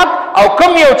اخطأک او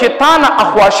کم یو چې تا نه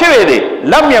اخوا شوی دی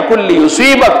لم یکن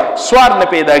لیصیبک سوار نه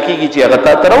پیدا کېږي چې هغه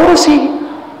تا ته راورسېږي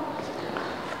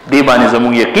دې باندې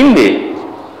زموږ یقین دی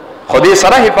خو دې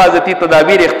سره حفاظتي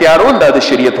تدابیر اختیارول دا د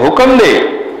شریعت حکم دی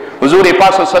حضور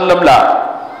پاک صلی الله علیه وسلم لا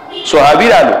صحابي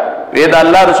رالو وی دا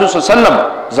الله رسول صلی الله علیه وسلم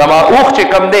زما اوخ چې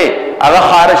کم دی هغه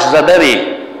خارش زده دی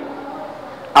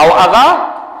او هغه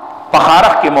په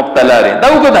خارخ کې مبتلا دی دا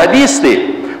اوږد حدیث دی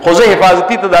خو زه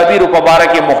حفاظتي تدابیرو په باره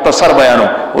کې مختصر بیانوم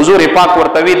حضور پاک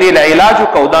ورته وی دی له علاج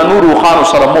وکړو دا نور روخانو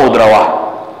سره مه ودروه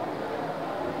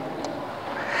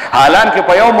حالانکه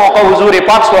په یو موقع حضور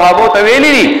پاک صحابو ته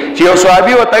ویلی دي چې یو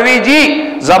صحابي ورته وی جی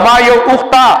زما یو اوښ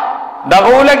ته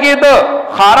دغه ولګېده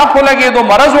خارخ ولګېدو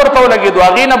مرض ورته ولګېدو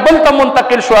هغې نه بل ته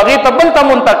منتقل شو هغې ته بل ته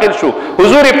منتقل شو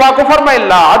حضور پاک وفرمیل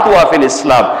لا عدوه فی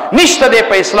الاسلام نشته دی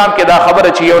په اسلام کې دا خبره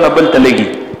چې یو نه بل ته لګي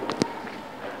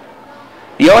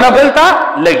یو نه بل ته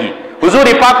لګي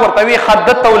حضور پاک ورته وی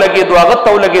خدت ته ولګېدو هغه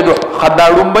ته ولګېدو خدا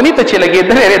ړومبني ته چې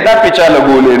لګېدلی دی دا پې چا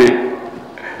لګولی دی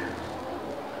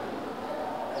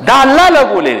دا الله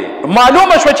لګولې دی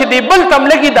معلومه شوه چې دی بل تم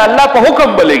لګي د الله په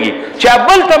حکم به لګي چې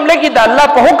بل تم لګي د الله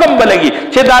په حکم به لګي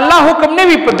چې د الله حکم نه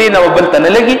وي په دې نه بل ته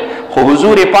نه لګي خو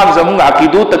حضور پاک زموږ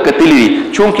عقیدو ته کتلی دي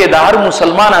چونکې د هر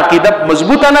مسلمان عقیده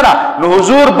مضبوطه نه ده نو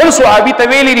حضور بل صحابي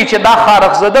ته ویلی دي چې دا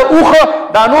خارخ زده اوښه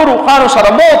دا نور اوښانو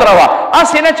سره مه ودروه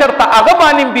هسې نه چېرته هغه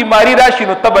باندې بیماري راشي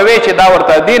نو ته به وایې چې دا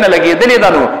ورته دې نه لګېدلې ده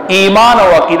نو ایمان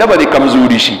او عقیده به دې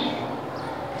کمزوري شي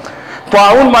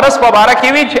طاعون مرض په باره کې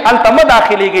وي چې هلته مه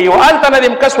داخلېږي او هلته نه دې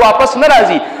کس واپس نه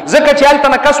راځي ځکه چې هلته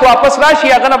نه کس واپس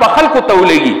راشي هغه نه به خلکو ته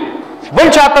ولګي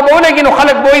بل چاته به ولګي نو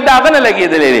خلک به وایي د هغه نه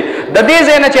لګېدلی دی د دې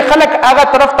ځای نه چې خلک هغه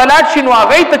طرف ته لاړ شي نو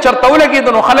هغې ته چېرته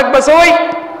ولګېده نو خلک به څه وایي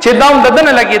چې دام ددن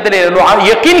لګېدلې نو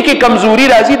یقین کې کمزوري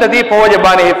راځي د دې په وجه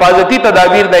باندې حفاظتي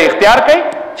تدابیر د اختیار کوي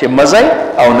چې مزه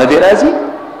او نه دی راځي.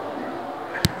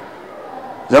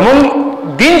 زمون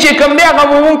دین چې کوم دی هغه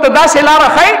موږ ته داسې لاره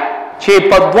ښایي چې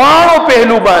په دواړو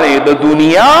پهلو باندې د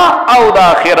دنیا او د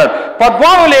آخرت په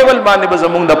دواړو لیول باندې به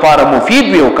زموږ دپاره مفید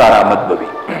وي او کارآمد به وي.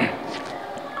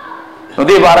 نو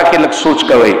دې باره کې لږ سوچ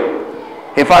کوئ،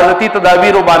 حفاظتي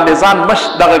تدابیرو باندې ځان مش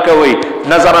دغه کوئ،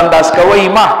 نظر انداز کوئ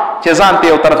ما چې ځان ته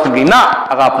یو طرف نه نه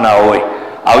هغه اپناوئ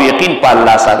او یقین په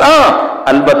الله سره.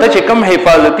 البته چې کوم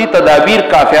حفاظتي تدابیر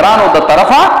کافرانو د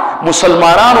طرفه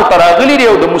مسلمانانو ته راغلي دي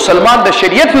او د مسلمان د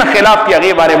شریعت نه خلاف دي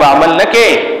هغې باندې به عمل نه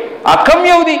کوې. کم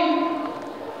یو دي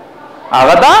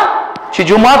هغه دا چې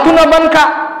جماعتونه بند کا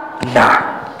نه،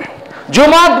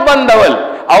 جماعت بندول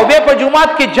او بیا په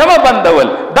جماعت کې جمع بندول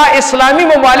دا اسلامی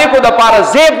ممالکو د پاره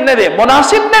زیب نه دی،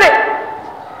 مناسب نه دی.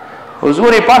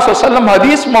 حضور پاک صلی الله علیه وسلم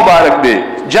حدیث مبارک دی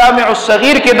جامع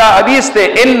الصغیر کې دا حدیث دی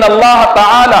ان الله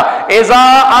تعالی اذا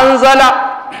انزل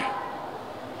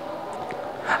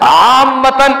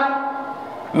عامة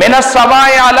من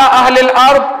السماء على اهل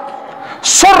الارض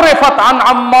صرفت عن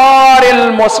عمار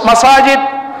المساجد.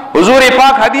 حضور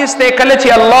پاک حدیث تے کله چې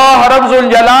الله رب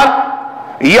ذوالجلال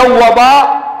یو وبا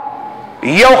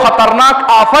یو خطرناک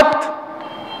آفت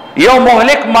یو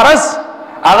مهلک مرض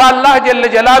اغا الله جل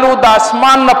جلاله د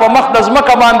اسمان نه په مخ د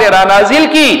ځمکه باندې را نازل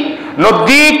کی نو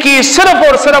دی کی صرف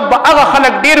اور صرف هغه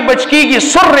خلق ډیر بچ کیږي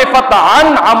صرفت عن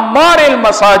عمار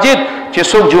المساجد چې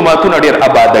څوک جمعتون ډیر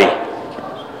آبادای.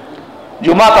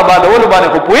 جمعات آبادول باندې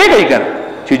خو پوهیږئ کنه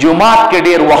چې جمعات کې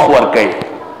ډیر وخت ورکړي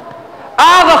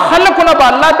هغه خلقونه به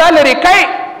الله تعالی لري کوي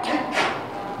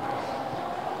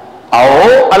او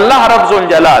الله رب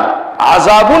ذوالجلال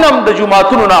عذابونه هم د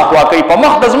جمعتونو نه اخوا کوي. په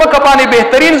مخ د ځمکه باندې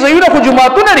بهترین ځایونه خو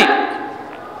جمعتونه دي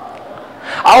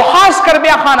او خاص کر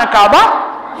بیا خانه کعبه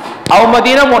او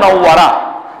مدینه منوره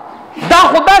دا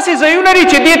خو داسې ځایونه دي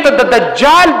چې دې ته د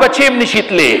دجال بچیم نشي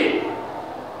تللی.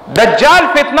 دجال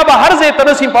فتنه به هر ځای ته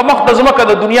رسي، په مخ د ځمکه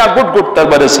د دنیا ګوټ ګوټ ته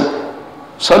به رسي،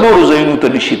 څلورو ځایونو ته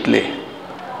نشي تللی،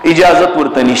 اجازت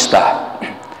ورته نشته.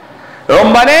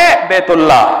 رمبنه بیت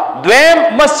الله، دویم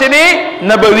مسجد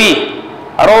نبوی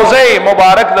روزه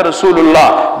مبارک د رسول الله،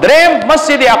 دریم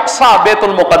مسجد اقصا بیت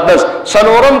المقدس،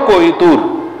 سلورم کوی تور.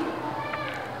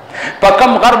 په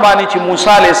کم غر باندې چې موسی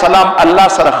علیہ السلام الله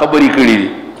سره خبرې کړې دي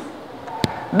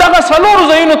دغه څلورو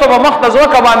ځایونو ته به مخ د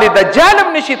ځمکه باندې دجال هم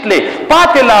نشي تللی.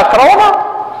 پاتې لا کرونا،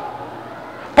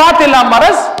 پاتې لا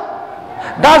مرض،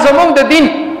 دا زمونږ د دین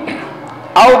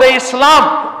او د اسلام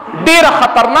ډیره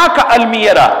خطرناکه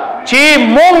المیه ده چې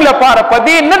مونږ لپاره په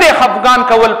دې نه دی خفګان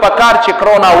کول پکار چې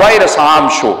کرونا وایرس عام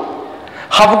شو.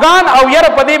 خفګان او یره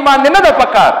په دې باندې نه ده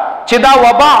پکار چې دا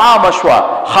وبا عام شوه.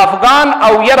 خفګان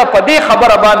او یره په دې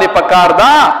خبره باندې پکار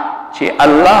ده چې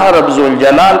الله رب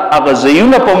ذوالجلال هغه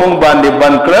ځایونه په مونږ باندې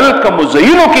بند کړل کومو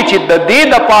ځایونو کې چې د دې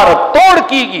دپاره توړ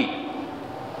کیږي،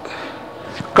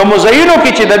 کومو ځایونو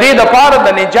کې چې د دې دپاره د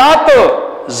نجات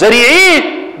ذریعې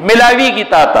ملاویږي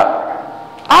تا ته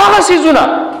هغه څیزونه.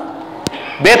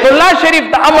 بیت الله شریف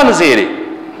د امن زیری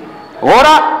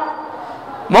غورا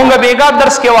مونږ بیګا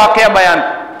درس کې واقعه بیان.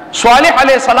 صالح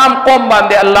علیہ السلام قوم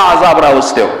باندې الله عذاب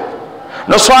راوستیو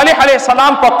نو صالح علیہ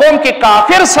السلام په قوم کې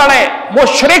کافر سړی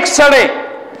مشرک سړی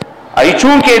ای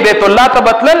چون کې بیت الله ته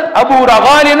بتلل ابو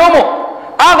رغال نومو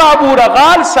هغه ابو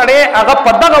رغال سړی هغه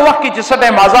په دغه وخت کې چې سړی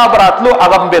عذاب راتلو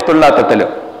هغه بیت الله ته تلو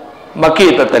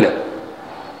مکی ته تلو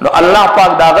نو الله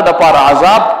پاک داغه د پاره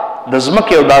عذاب د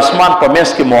ځمکې او د اسمان په منځ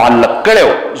کې معلق کړو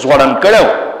زغړن کړو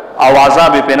او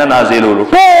عذاب یې پنه نازلولو.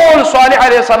 ټول صالح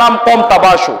علیہ السلام قوم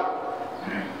تباه شو،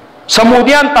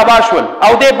 سمودیان تباه شول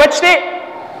او دې بچته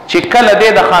چې کله دې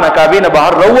د خانه کعبه نه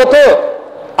بهر راووته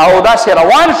او داسې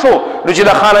روان شو نو چې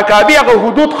د خانه کعبه هغه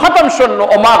حدود ختم شول نو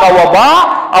ماغه وبا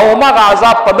او ماغه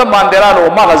عذاب په د باندې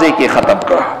رالو ماغه ځای کې ختم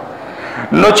کړ.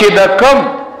 نو چې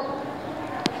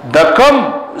د کم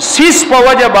سیس په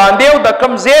وجه باندې او د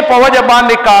کم ځای په وجه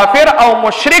باندې کافر او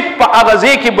مشرک په هغه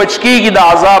ځای کې بچ کیږي د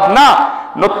عذاب نه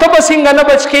نو ته به څنګه نه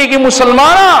بچ کیږي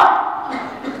مسلمانه.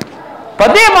 په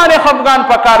دې باندې خفګان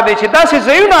پکار دی چې داسې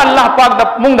ځایونه الله پاک د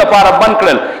موږ دپاره بند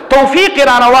کړل. توفیق یې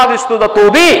رانه واخیستو د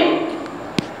توبې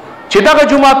چې دغه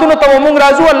جوماتونو ته به موږ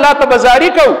راځو الله ته به زاري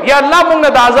کوو یا الله موږ نه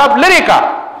د عذاب لرې کا،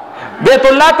 بیت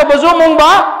الله ته به ځو موږ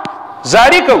به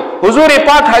زاری کو. حضور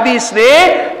پاک حدیث دی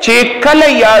چې کله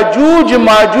یاجوج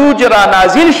ماجوج را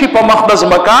نازل شي په مقدس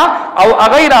مکه او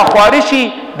هغه را خواري شي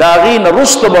د هغې نه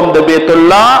وروسته به د بیت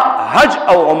الله حج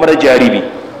او عمره جاري وي.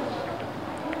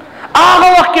 هغه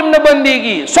وخت کې نه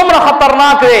بندېږي. څومره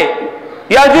خطرناک دی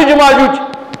یاجوج ماجوج،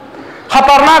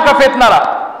 خطرناکه فتنه ده.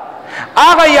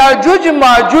 آغا یاجوج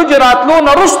ماجوج راتلو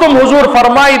نرستم حضور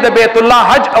فرمائی دا بیت اللہ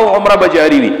حج او عمرہ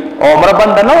بجاری وی او عمرہ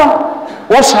بند نوا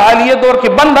اس حالیہ دور کی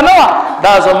بند نوا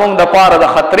دا زمونگ دا پارا دا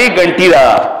خطری گنٹی دا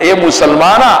اے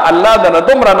مسلمانا اللہ دا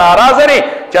ندم را ناراض رے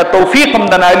چا توفیق ہم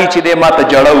دنالی چی دے ماتا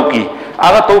جڑاو کی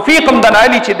آغا توفیق ہم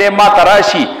دنالی چی دے ماتا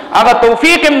راشی آغا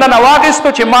توفیق ہم دن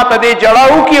واغستو چی ماتا دے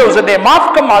جڑاو کی او زدے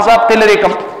معاف کم عذاب تلرے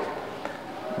کم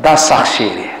دا سخت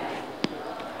شیر ہے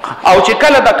او چی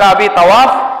کل دا کعبی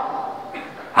طواف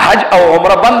حج او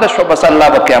عمرہ بند شو بس اللہ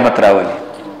با قیامت راولی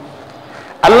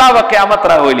اللہ با قیامت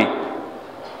راولی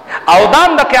او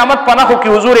دان دا قیامت پناخو کی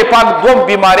حضور پاک دو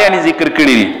بیماریانی ذکر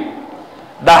کری دی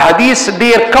دا حدیث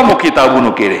دیر کمو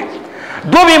کتابونو کرے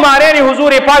دو بیماریانی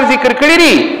حضور پاک ذکر کری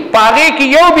دی پاگے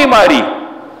کی یو بیماری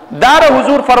دار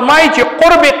حضور فرمائی چی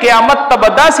قرب قیامت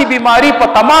تبداسی بیماری پا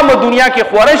تمام دنیا کی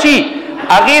خورشی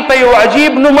اگیتا یو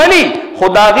عجیب نمالی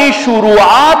خداغی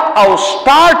شروعات او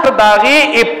سٹارٹ داغی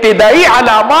ابتدائی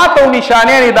علامات او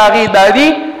نشانیان داغی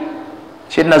دادی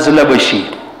چی نزل بشی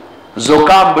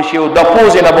زکام بشی او دا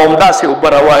پوز نبومدا سے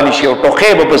اوبروانی شی او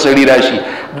توخیب پسڑی راشی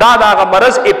دا داغا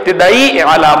مرض ابتدائی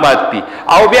علامات تی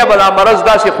او بیا با دا مرض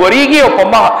دا سے خوریگی او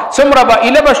پا سمرا با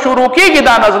علب شروع کی گی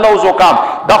دا نزل او زکام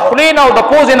دا خلین او دا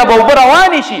پوز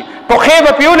نبوبروانی شی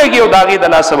توخیب پیو لگی او داغی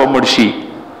دلا سب مرشی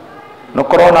نو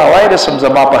کرونا وائرس هم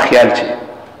زما په خیال چی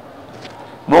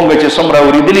مونږ چې څومره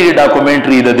اوریدلې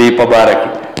ډاکومنټري د دې په باره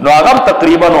کې نو هغه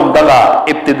تقریبا هم دغه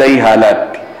ابتدایي حالات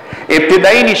دي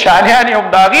ابتدایي نشانیان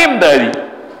هم داغې هم دي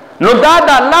نو دا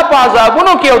د الله په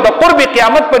عذابونو کې او د قرب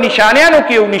قیامت په نشانیانو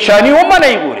کې یو نشاني هم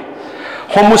نه ګوري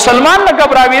خو مسلمان نه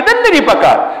ګبراوېدل نه دي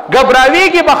پکار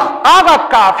ګبراوېږي به هغه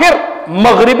کافر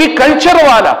مغربی کلچر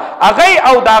والا اغی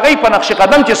او داغی پا نقش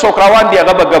قدم چی سوک روان دی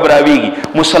اغا با گبراویگی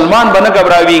مسلمان با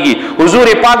نگبراویگی حضور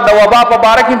پاک دا وبا پا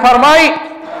بارکی فرمائی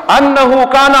انہو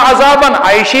کان عذابا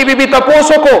عائشی بی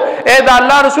تپوسو کو اے دا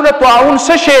اللہ رسول تعاون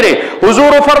سے شیرے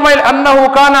حضور فرمائل انہو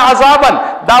کان عذابا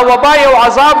دا وبا یو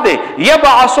عذاب دے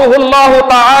یبعثه اللہ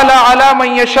تعالی علی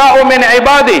من یشاء من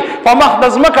عبادے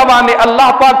فمخدز مکہ باندے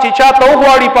اللہ پاک چی چاہتا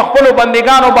اغواری پخپلو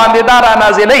بندگانو باندیدارا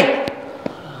نازلی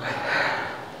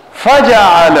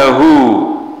فجعله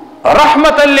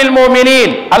رحمتا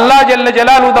للمؤمنین اللہ جل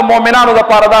جلالہ دا مومنانو دا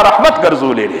پارا دا رحمت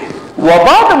گرزو لے لے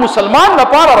وبا دا مسلمان دا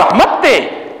پارا رحمت تے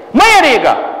میں یرے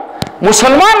گا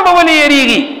مسلمان بولی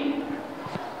یریگی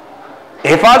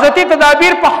حفاظتی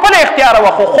تدابیر پخپل اختیار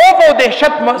وخو خوف و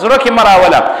دہشت ضرورت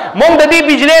مراولا مونگ دا دی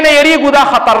بجلے نے یریگو دا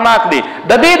خطرناک دے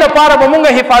دا دی دا پارا بمونگ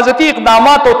حفاظتی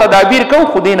اقدامات و تدابیر کو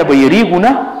خودین با یریگو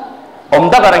نا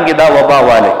امدہ غرنگی دا وبا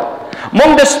والے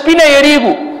مونگ دا سپین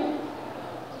یریگو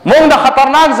مونږ د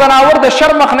خطرناک زناور د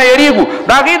شرمخ نه یریږو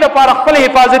د هغې دپاره خپل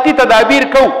حفاظتي تدابیر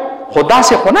کوو خو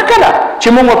داسې خو نه کله چې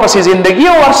مونږ ورپسې زندګي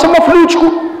او ورڅه مفلوج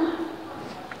کړو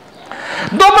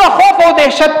دومره خوف او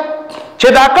دهشت چې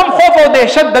دا کم خوف او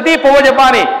دهشت د دې په وجه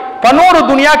باندې په نورو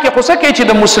دنیا کې خو څه کوي چې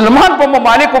د مسلمان په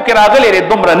ممالکو کې راغلی دی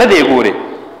دومره نه دی ګورې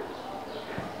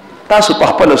تاسو په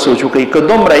خپله سوچ وکئ که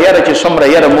دومره یره چې څومره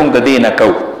یره مونږ د دې نه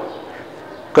کوو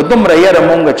که دومره یره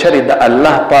مونږ چرې د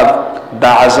الله پاک د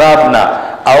عذاب نه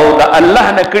او دا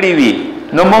اللہ نکڑی وی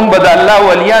نو مونگ با دا اللہ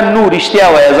ولیان نو رشتیا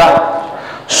ویزا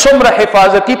سمر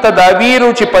حفاظتی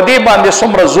تدابیرو چی پدے باندے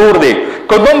سمر زور دے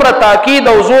که دمر تاکید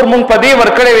او زور مونگ پدے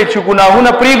ورکڑے وی چی گناہو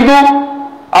نا پریگ دو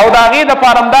او دا غید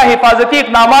پارم دا حفاظتی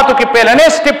اقداماتو کی پہلنے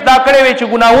سٹپ دا کڑے وی چی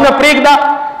گناہو نا پریگ دا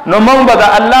نو مونگ با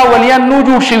دا اللہ ولیان نو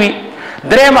جوڑ شوی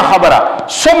دریم خبره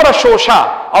سمر شوشا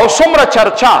او سمر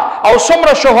چرچا او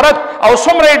سمر شهرت او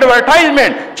سمر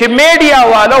ایڈورٹائزمنٹ چې میڈیا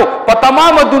والو په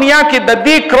تمام دنیا کې د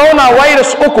دې کرونا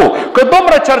وایرس وکړو که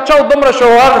دومره چرچا او دومره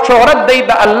شهرت دی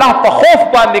د الله په خوف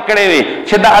باندې کړی وي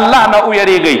چې د الله نه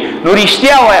ویریږئ نو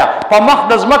رښتیا وایه په مخ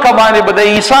د ځمکه باندې به د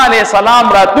عیسی علیه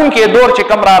السلام راتلونکی دور چې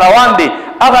کوم را روان دی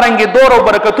هغه رنګې دور او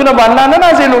برکتونه به الله نه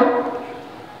نازلول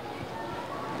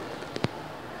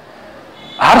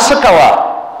هر څه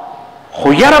کوه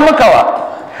خو یره مکوه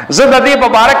زه د دې په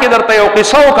باره کې درته یو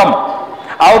قصه وکم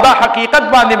او دا حقیقت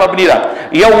باندې مبني ده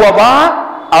یو وبا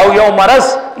او یو مرض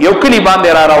یو کلی باندې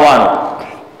را روانو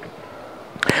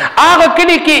هغه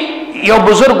کلی کې یو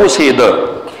بزرګ اوسېده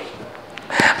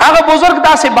هغه بزرګ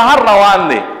داسې بهر روان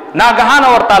دی ناګهانه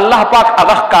ورته الله پاک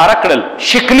هغه ښکاره کړل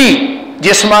شکلي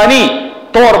جسمانی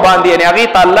طور باندې یعنې هغې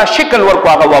ته الله شکل ورکو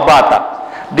هغه وبا ته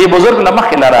دې بزرګ نه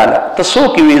مخکې لراله ته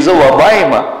څوک یې وې زه وبا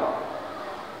یم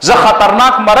زه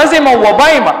خطرناک مرض یم او وبا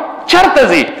یم چرته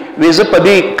ځې وې زه په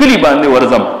دې کلي باندې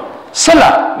ورځم صله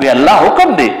وی الله حکم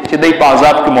دی چې دی په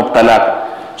عذاب کې مبتلا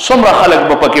څومره خلک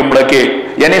به پکې مړه کې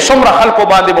یعنی څومره خلکو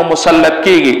باندې به مسلط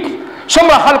کېږي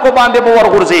څومره خلکو باندې به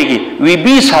ورغورځېږي وی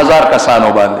 20,000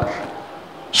 کسانو باندې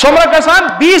څومره کسان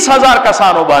 20,000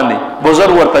 کسانو باندې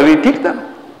بزرګ ورته وی ټیک ده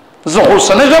زه خو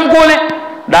څه نشم کولی،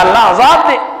 د الله عذاب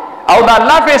دی او د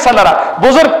الله فیصله را.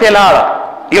 بزرګ ته لاړه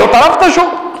یو طرف ته شو،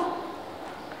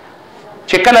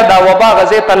 چې کله دا وبا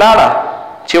غزې ته لاړه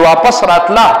چې واپس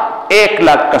راتله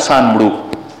 1,00,000 کسان مړو.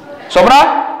 څومره؟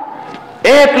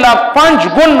 1,05,000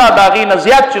 ګونه د هغې نه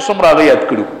زیات چې څومره هغه یاد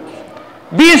کړو،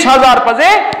 20,000 په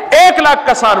ځای 1,00,000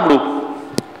 کسان مړو.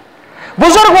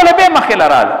 بزرګونه بیا مخې له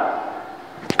راله،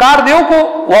 کار دې وکړو،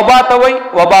 وبا ته وایي،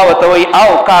 وبا ورته وایي او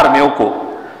کار مې وکړو.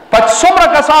 په څومره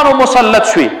کسانو مسلط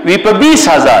شوي؟ وی په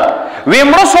 20,000. وی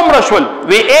مړه څومره شول؟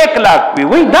 وی 1,00,000.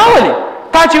 وی دا ولې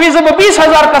تا چې وی زه به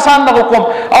 20,000 کسان دغه کوم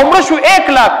او مړه شو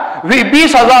 1,00,000. وی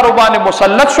 20,000 باندې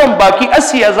مسلط شوم، باقي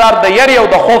 80,000 د یری او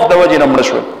د خوف د وجې نه مړه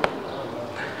شول.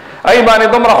 ای باندې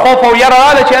دومره خوف او یره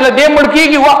راله چې هله دې مړ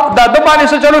کېږي، دا د باندې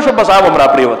څه چلو شو، بس هغه هم را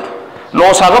پرېوته. نو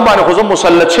اوس هغه باندې خو زه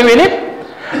مسلط شوی نه.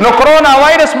 نو کرونا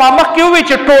وایرس ما مخکې ووی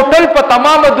چې ټوټل په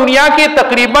تمامه دنیا کې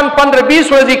تقریبا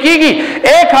 15-20 ورځې کېږي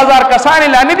 1,000 کسان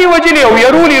لا نه دي وجلي او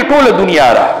یرولي ټوله دنیا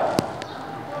را.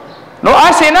 نو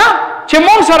هسې نه چې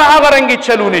موږ سره هغه رنګې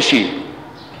چلو نشي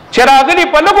چې راغلي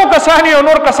په لږو کسان او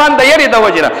نور کسان د یرې د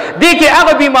وجې نه. دې کې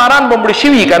هغه بیماران به مړه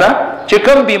شوي که نه، چې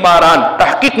کوم بیماران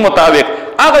تحقیق مطابق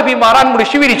هغه بیماران مړه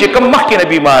شوي دي چې کوم مخکې نه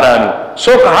بیماران وو.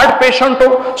 څوک هارټ پیشنټ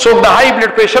وو، څوک د هائی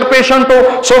بلډ پریشر پیشنټ وو،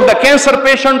 څوک د کینسر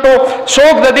پیشنټ وو،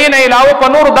 څوک د دې نه علاوه په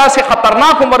نورو داسې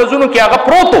خطرناکو مرضونو کې هغه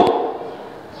پروت وو.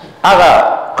 هغه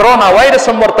کرونا وایرس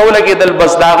هم ورته ولګېدل،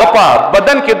 بس د هغه په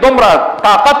بدن کې دومره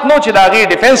طاقت نو چې د هغې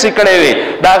ډیفینس یې کړی وی،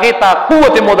 د هغې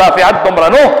قوت مدافعت دومره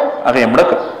نو، هغه یې مړه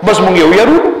کړ. بس مونږ یې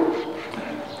ویرو.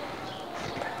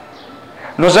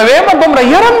 نو زه وایم دومره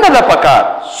یره هم نه ده پکار،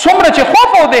 څومره چې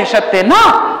خوف او دهشت دی نه،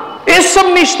 هېڅ هم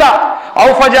نشته.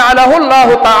 او فجعله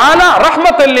الله تعالی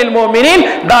رحمتا للمؤمنین،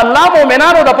 دا الله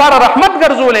مؤمنانو دپاره رحمت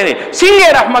ګرځولی دی. څنګه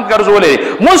یې رحمت ګرځولی دی؟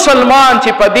 مسلمان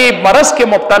چې په دې مرض کې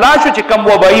مبتلا شو، چې کوم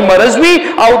وبایي مرض وي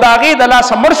او د هغې د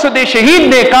لاسه مړ شو، دی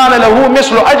شهید دی، کان له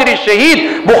مثل اجر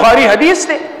الشهید. بخاري حدیث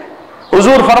دی.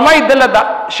 حضور فرمایي دله د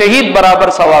شهید برابر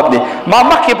ثواب دی. ما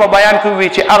مخکې په بیان کې ووی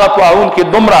چې هغه طاعون کې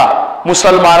دومره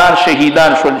مسلمانان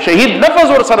شهیدان شول. شهید لفظ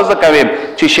ورسره زه کویم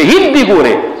چې شهید دی،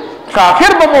 ګورئ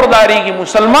کافر به مرداریږي،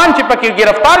 مسلمان چې پکې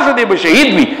گرفتار شو دی به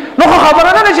شهید وي. نو خو خبره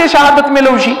نه ده چې شهادت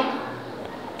ملو شي.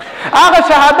 هغه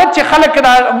شهادت چې خلک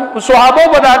صحابو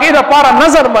به د هغې دپاره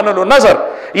نظر منلو، نظر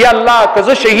یا الله که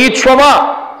زه شهید شومه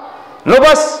نو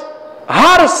بس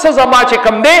هر څه زما چې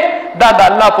کوم دی دا د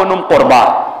الله په نوم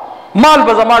قربان، مال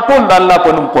به زما ټول د الله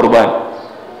په نوم قربان.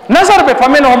 نظر به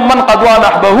فمنهم من قضى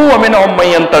نحبه ومنهم من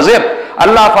ينتظر.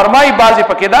 الله فرمایي بعضې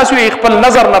پکې داسې وي خپل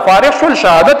نظر نه فارغ شول،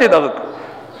 شهادت یې دغه.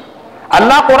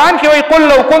 الله قرآن کې وایي قل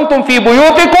لو کنتم فی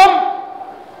بیوتکم،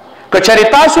 که چېرې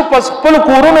تاسو په خپلو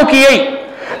کورونو کې یئ،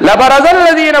 لبرز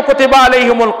الذین کتب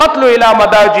علیهم القتل الی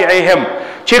مضاجعهم،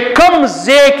 چې کوم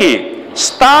ځای کې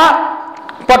ستا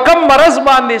په کوم مرض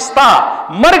باندې ستا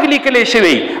مرګ لیکلی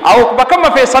شوی او په کومه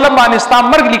فیصله باندې ستا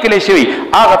مرګ لیکلی شوی،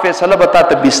 هغه فیصله به تا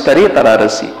ته بسترې ته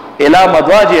رارسي. الی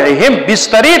مضاجعهم،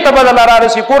 بسترې ته به دله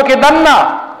رارسي، کور کې دننه.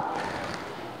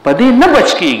 په دې نه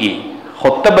بچ کېږي، خو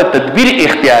ته به تدبیر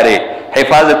اختیارې،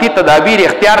 حفاظتي تدابیر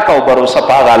اختیار کا او باور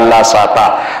په هغه الله ساته.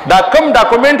 دا کم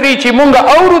ډاکومنټري چې مونږ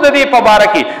اورو د دې په باره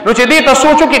کې، نو چې دې ته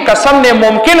سوچو کې قسم نه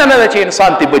ممکن نه ده چې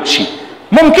انسان ته بچ شي،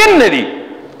 ممکن نه دي.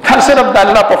 هر صرف د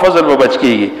الله په فضل به بچ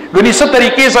کېږي. ګنې څه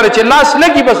طریقې سره چې لاس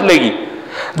لګي بس لګي،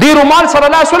 دې رومال سره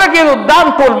لاس ولګي نو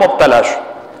دام ټول مبتلا شو.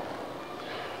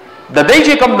 د دې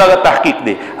چې کوم دغه تحقیق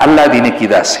دی الله دې نه کي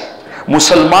داسې.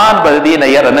 مسلمان به دې نه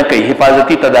یره نه کوي،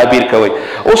 حفاظتي تدابیر کوي.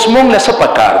 اوس مونږ له څه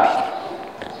پکار دي؟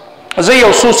 زه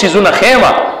یو څو څیزونه ښیم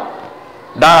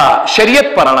دا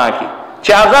شریعت په رڼا کې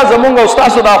چې هغه زمونږ او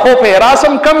ستاسو دا خوف حراس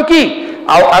هم کم کي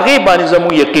او هغې باندې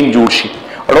زمونږ یقین جوړ شي.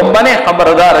 ربنه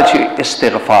خبردار چې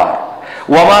استغفار،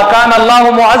 وما كان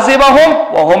الله معذبهم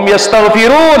وهم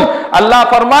يستغفرون. الله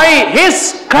فرمایي هیڅ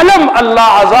کلم الله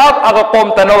عذاب هغه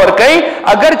قوم ته نه ورکوي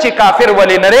اگر چې کافر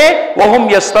ولې نه دی، وهم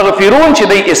يستغفرون چې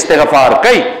دی استغفار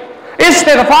کوي.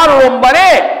 استغفار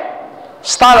ربنه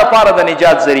ستا لپاره د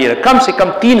نجات ذریعه، کم سے کم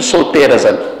 313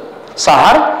 ځل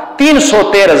سحر،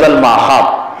 313 ځل ماښام.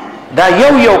 دا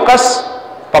یو کس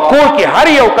په کور کې هر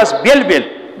یو کس بیل بیل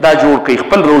دا جوړ کوي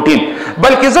خپل روټین.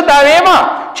 بلکې زه دا وایم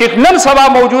چې نن سبا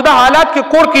موجوده حالات کې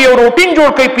کور کې یو روټین جوړ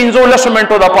کوي 15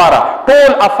 منټو دپاره.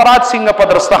 ټول افراد څنګه په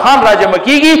دسترخوان راجمع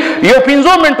کېږي، یو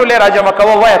 15 منټو لې راجمع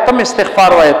کوه، وایه تم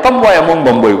استغفار وایه، تم وایه، مونږ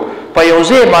به هم وایو. په یو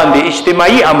ځای باندې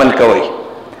اجتماعي عمل کوئ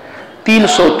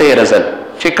 313 ځل.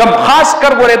 چې کم خاص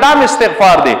کر ګورې دام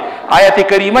استغفار دی. آیت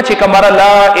کریمه چې کمره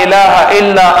لا اله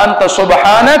الا انت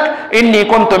سبحانک انی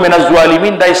کنت من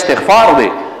الظالمین، دا استغفار دی.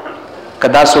 که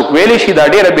دا څوک ویلی شي دا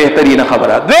ډیره بهترینه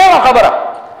خبره. دویمه خبره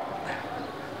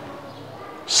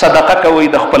صدقه کوئ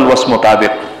د خپل وس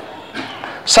مطابق.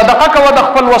 صدقه کوه د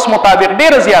خپل وس مطابق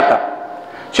ډیره زیاته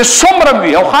چې څومره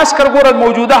وي، او خاص کر ګوره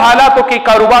موجوده حالاتو کې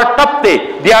کاروبار ټپ دی،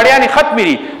 دیاړیانې ختمې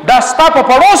دي، دا ستا په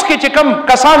پړوس کې چې کم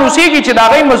کسان اوسېږي چې د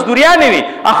هغوی مزدوریانې وي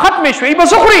ختمې شوې به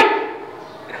څه خوري؟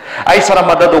 ای سره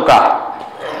مدد وکړه،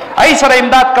 ای سره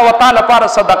امداد کوه، تا لپاره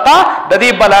صدقه د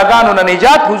دې بلاګانو نه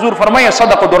نجات. حضور فرمایي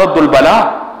صدقه ترد البلا،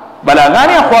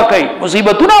 بلاګانې اخوا کوي،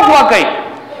 مصیبتونه اخوا کوي،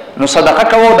 نو صدقه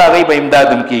کوه د هغوی به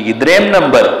امداد هم کېږي. دریم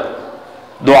نمبر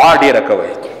دعا ډېره کوئ،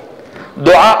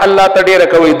 دعا الله ته ډېره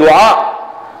کوئ. دعا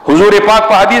حضور پاک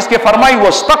په حدیث کې فرمایي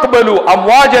واستقبلوا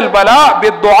امواج البلاء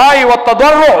بالدعاء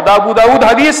والتضرع، دا ابو داود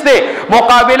حدیث دی.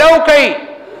 مقابله وکئ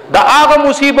د هغه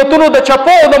مصیبتونو د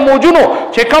چپو او د موجونو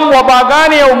چې کم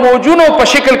وباګانې او موجونو په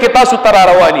شکل کې تاسو ته را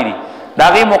روانې دي، د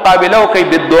هغې مقابله وکئ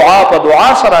بالدعا، په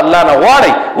دعا سره الله نه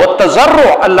غواړئ، والتضرع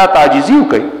الله ته عاجزي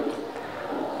وکئ.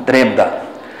 دریم دا،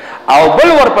 او بل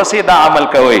ورپسې دا عمل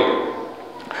کوئ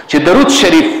چې درود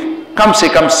شریف کم سے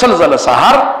کم سلزله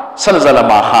سحر سلزله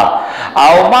ماښام.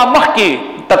 او ما مخکې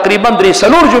تقریبا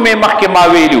 3-4 جمعې مخکې ما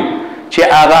ویلو چې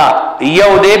هغه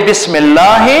یو دی بسم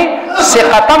الله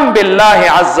ثقتم بالله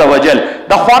عز وجل،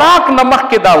 د خوراک نه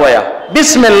مخکې دا ویه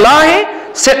بسم الله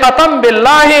ثقتم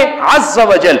بالله عز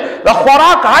وجل، د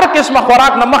خوراک هر قسمه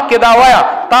خوراک نه مخکې دا ویه،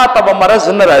 تا ته به مرض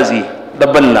نه راځي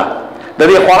د بل نه، د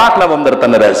دې خوراک نه به هم درته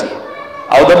نه راځي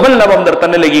او د بل نه به هم درته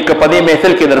نه لګي که په دې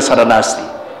محفل کې در سره ناست دي،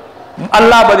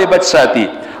 الله به دې بچ ساتي.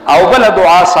 او بل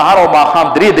دعا سحر او ماښام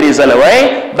 3 ځله وایي،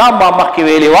 دا ما مخکې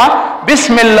ویلې وه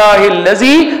بسم الله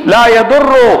الذي لا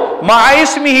يضر مع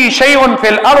اسمه شيء في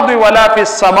الارض ولا في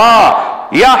السماء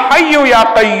یا حي یا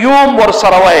قیوم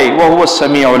ورسره وایي وهو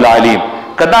السميع العليم.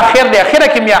 که دا خیر دی اخره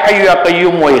کې یا حي یا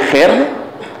قیوم وایي خیر دی،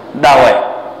 دا وایي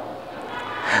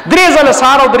 3 ځله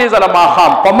سحر او 3 ځله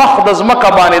ماښام. په مخ د ځمکه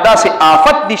باندې داسې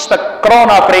آفت نشته،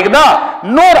 کرونا پرېږده،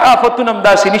 نور آفتونه هم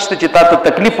داسې نشته چې تا ته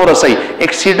تکلیف ورسوي،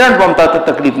 اکسیډنټ به هم تا ته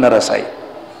تکلیف نه رسوي،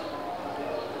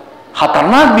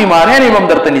 خطرناک بیماریانې به هم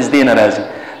درته نږدې نه راځي.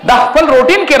 دا خپل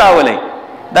روټین کې راولئ،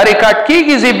 دا ریکارډ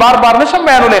کېږي، زه بار بار نشم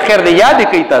بیانولی، خیر دی یاد یې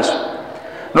کوي تاسو.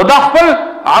 نو دا خپل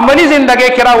عملی زندگی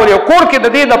کې راولئ، کور کې د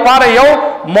دې دپاره یو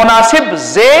مناسب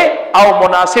ځای او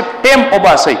مناسب ټیم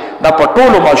وباسئ، دا په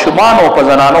ټولو ماشومانو او په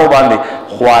زنانو باندې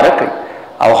خواره کوي،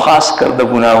 او خاص کر د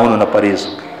ګناهونو نه پرهیز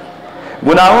وکړئ.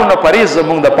 ګناهونو نه پرهیز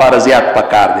زموږ دپاره زیات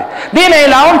پکار دی. دې نه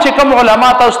علاوه چې کوم علما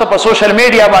تاسو ته په سوشل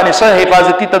میډیا باندې څه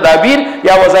حفاظتي تدابیر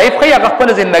یا وظایف ښیي، هغه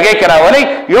خپله زندګۍ کې راولئ،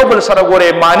 یو بل سره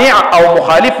ګورئ مانع او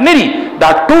مخالف نه دي، دا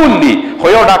ټول دي، خو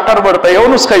یو ډاکټر ورته یو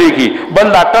نسخه لیکي،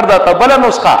 بل ډاکټر درته بله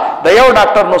نسخه، د یو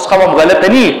ډاکټر نسخه هم غلطه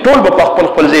نه وي، ټول به په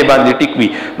خپل ځای باندې ټیک وي،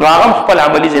 نو هغه هم خپل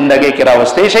عملي زندګۍ کې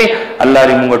راوستی شئ. الله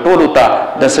دې موږ ټولو ته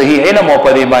د صحیح علم او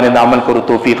په دې باندې د عمل کولو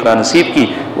توفیق را نصیب کړي.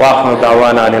 واخر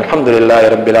دعوانا ان الحمد لله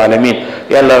رب العالمین.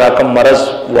 یا الله دا کوم مرض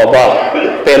وبا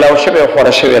پیلاو شوی او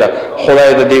خوره شوی را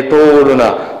خدای د دې ټولو نه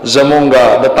زمونږه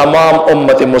د تمام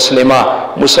امت مسلمه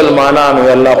مسلمانانو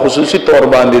یا الله خصوصي طور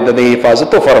باندې د دې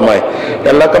حفاظت فرمای.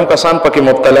 یا الله کم کسان پکې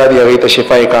مبتلا دي هغوی ته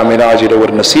شفای کامله عاجله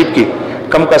ور نصیب کړي،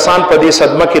 کم کسان په دې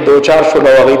صدمه کې 2-4 شول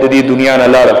او هغوی د دې دنیا نه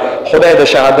لاړل، خدای د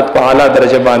شهادت په اعلی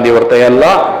درجه باندې ورته یا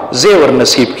الله زی ور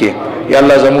نصیب کړي. یا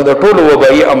الله زموږ د ټولو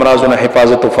وبایي امراضونو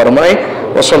حفاظت فرمای.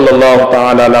 وصلی الله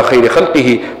تعالی علی خیر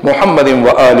خلقه محمد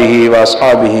و آله و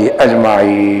اصحابه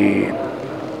اجمعین.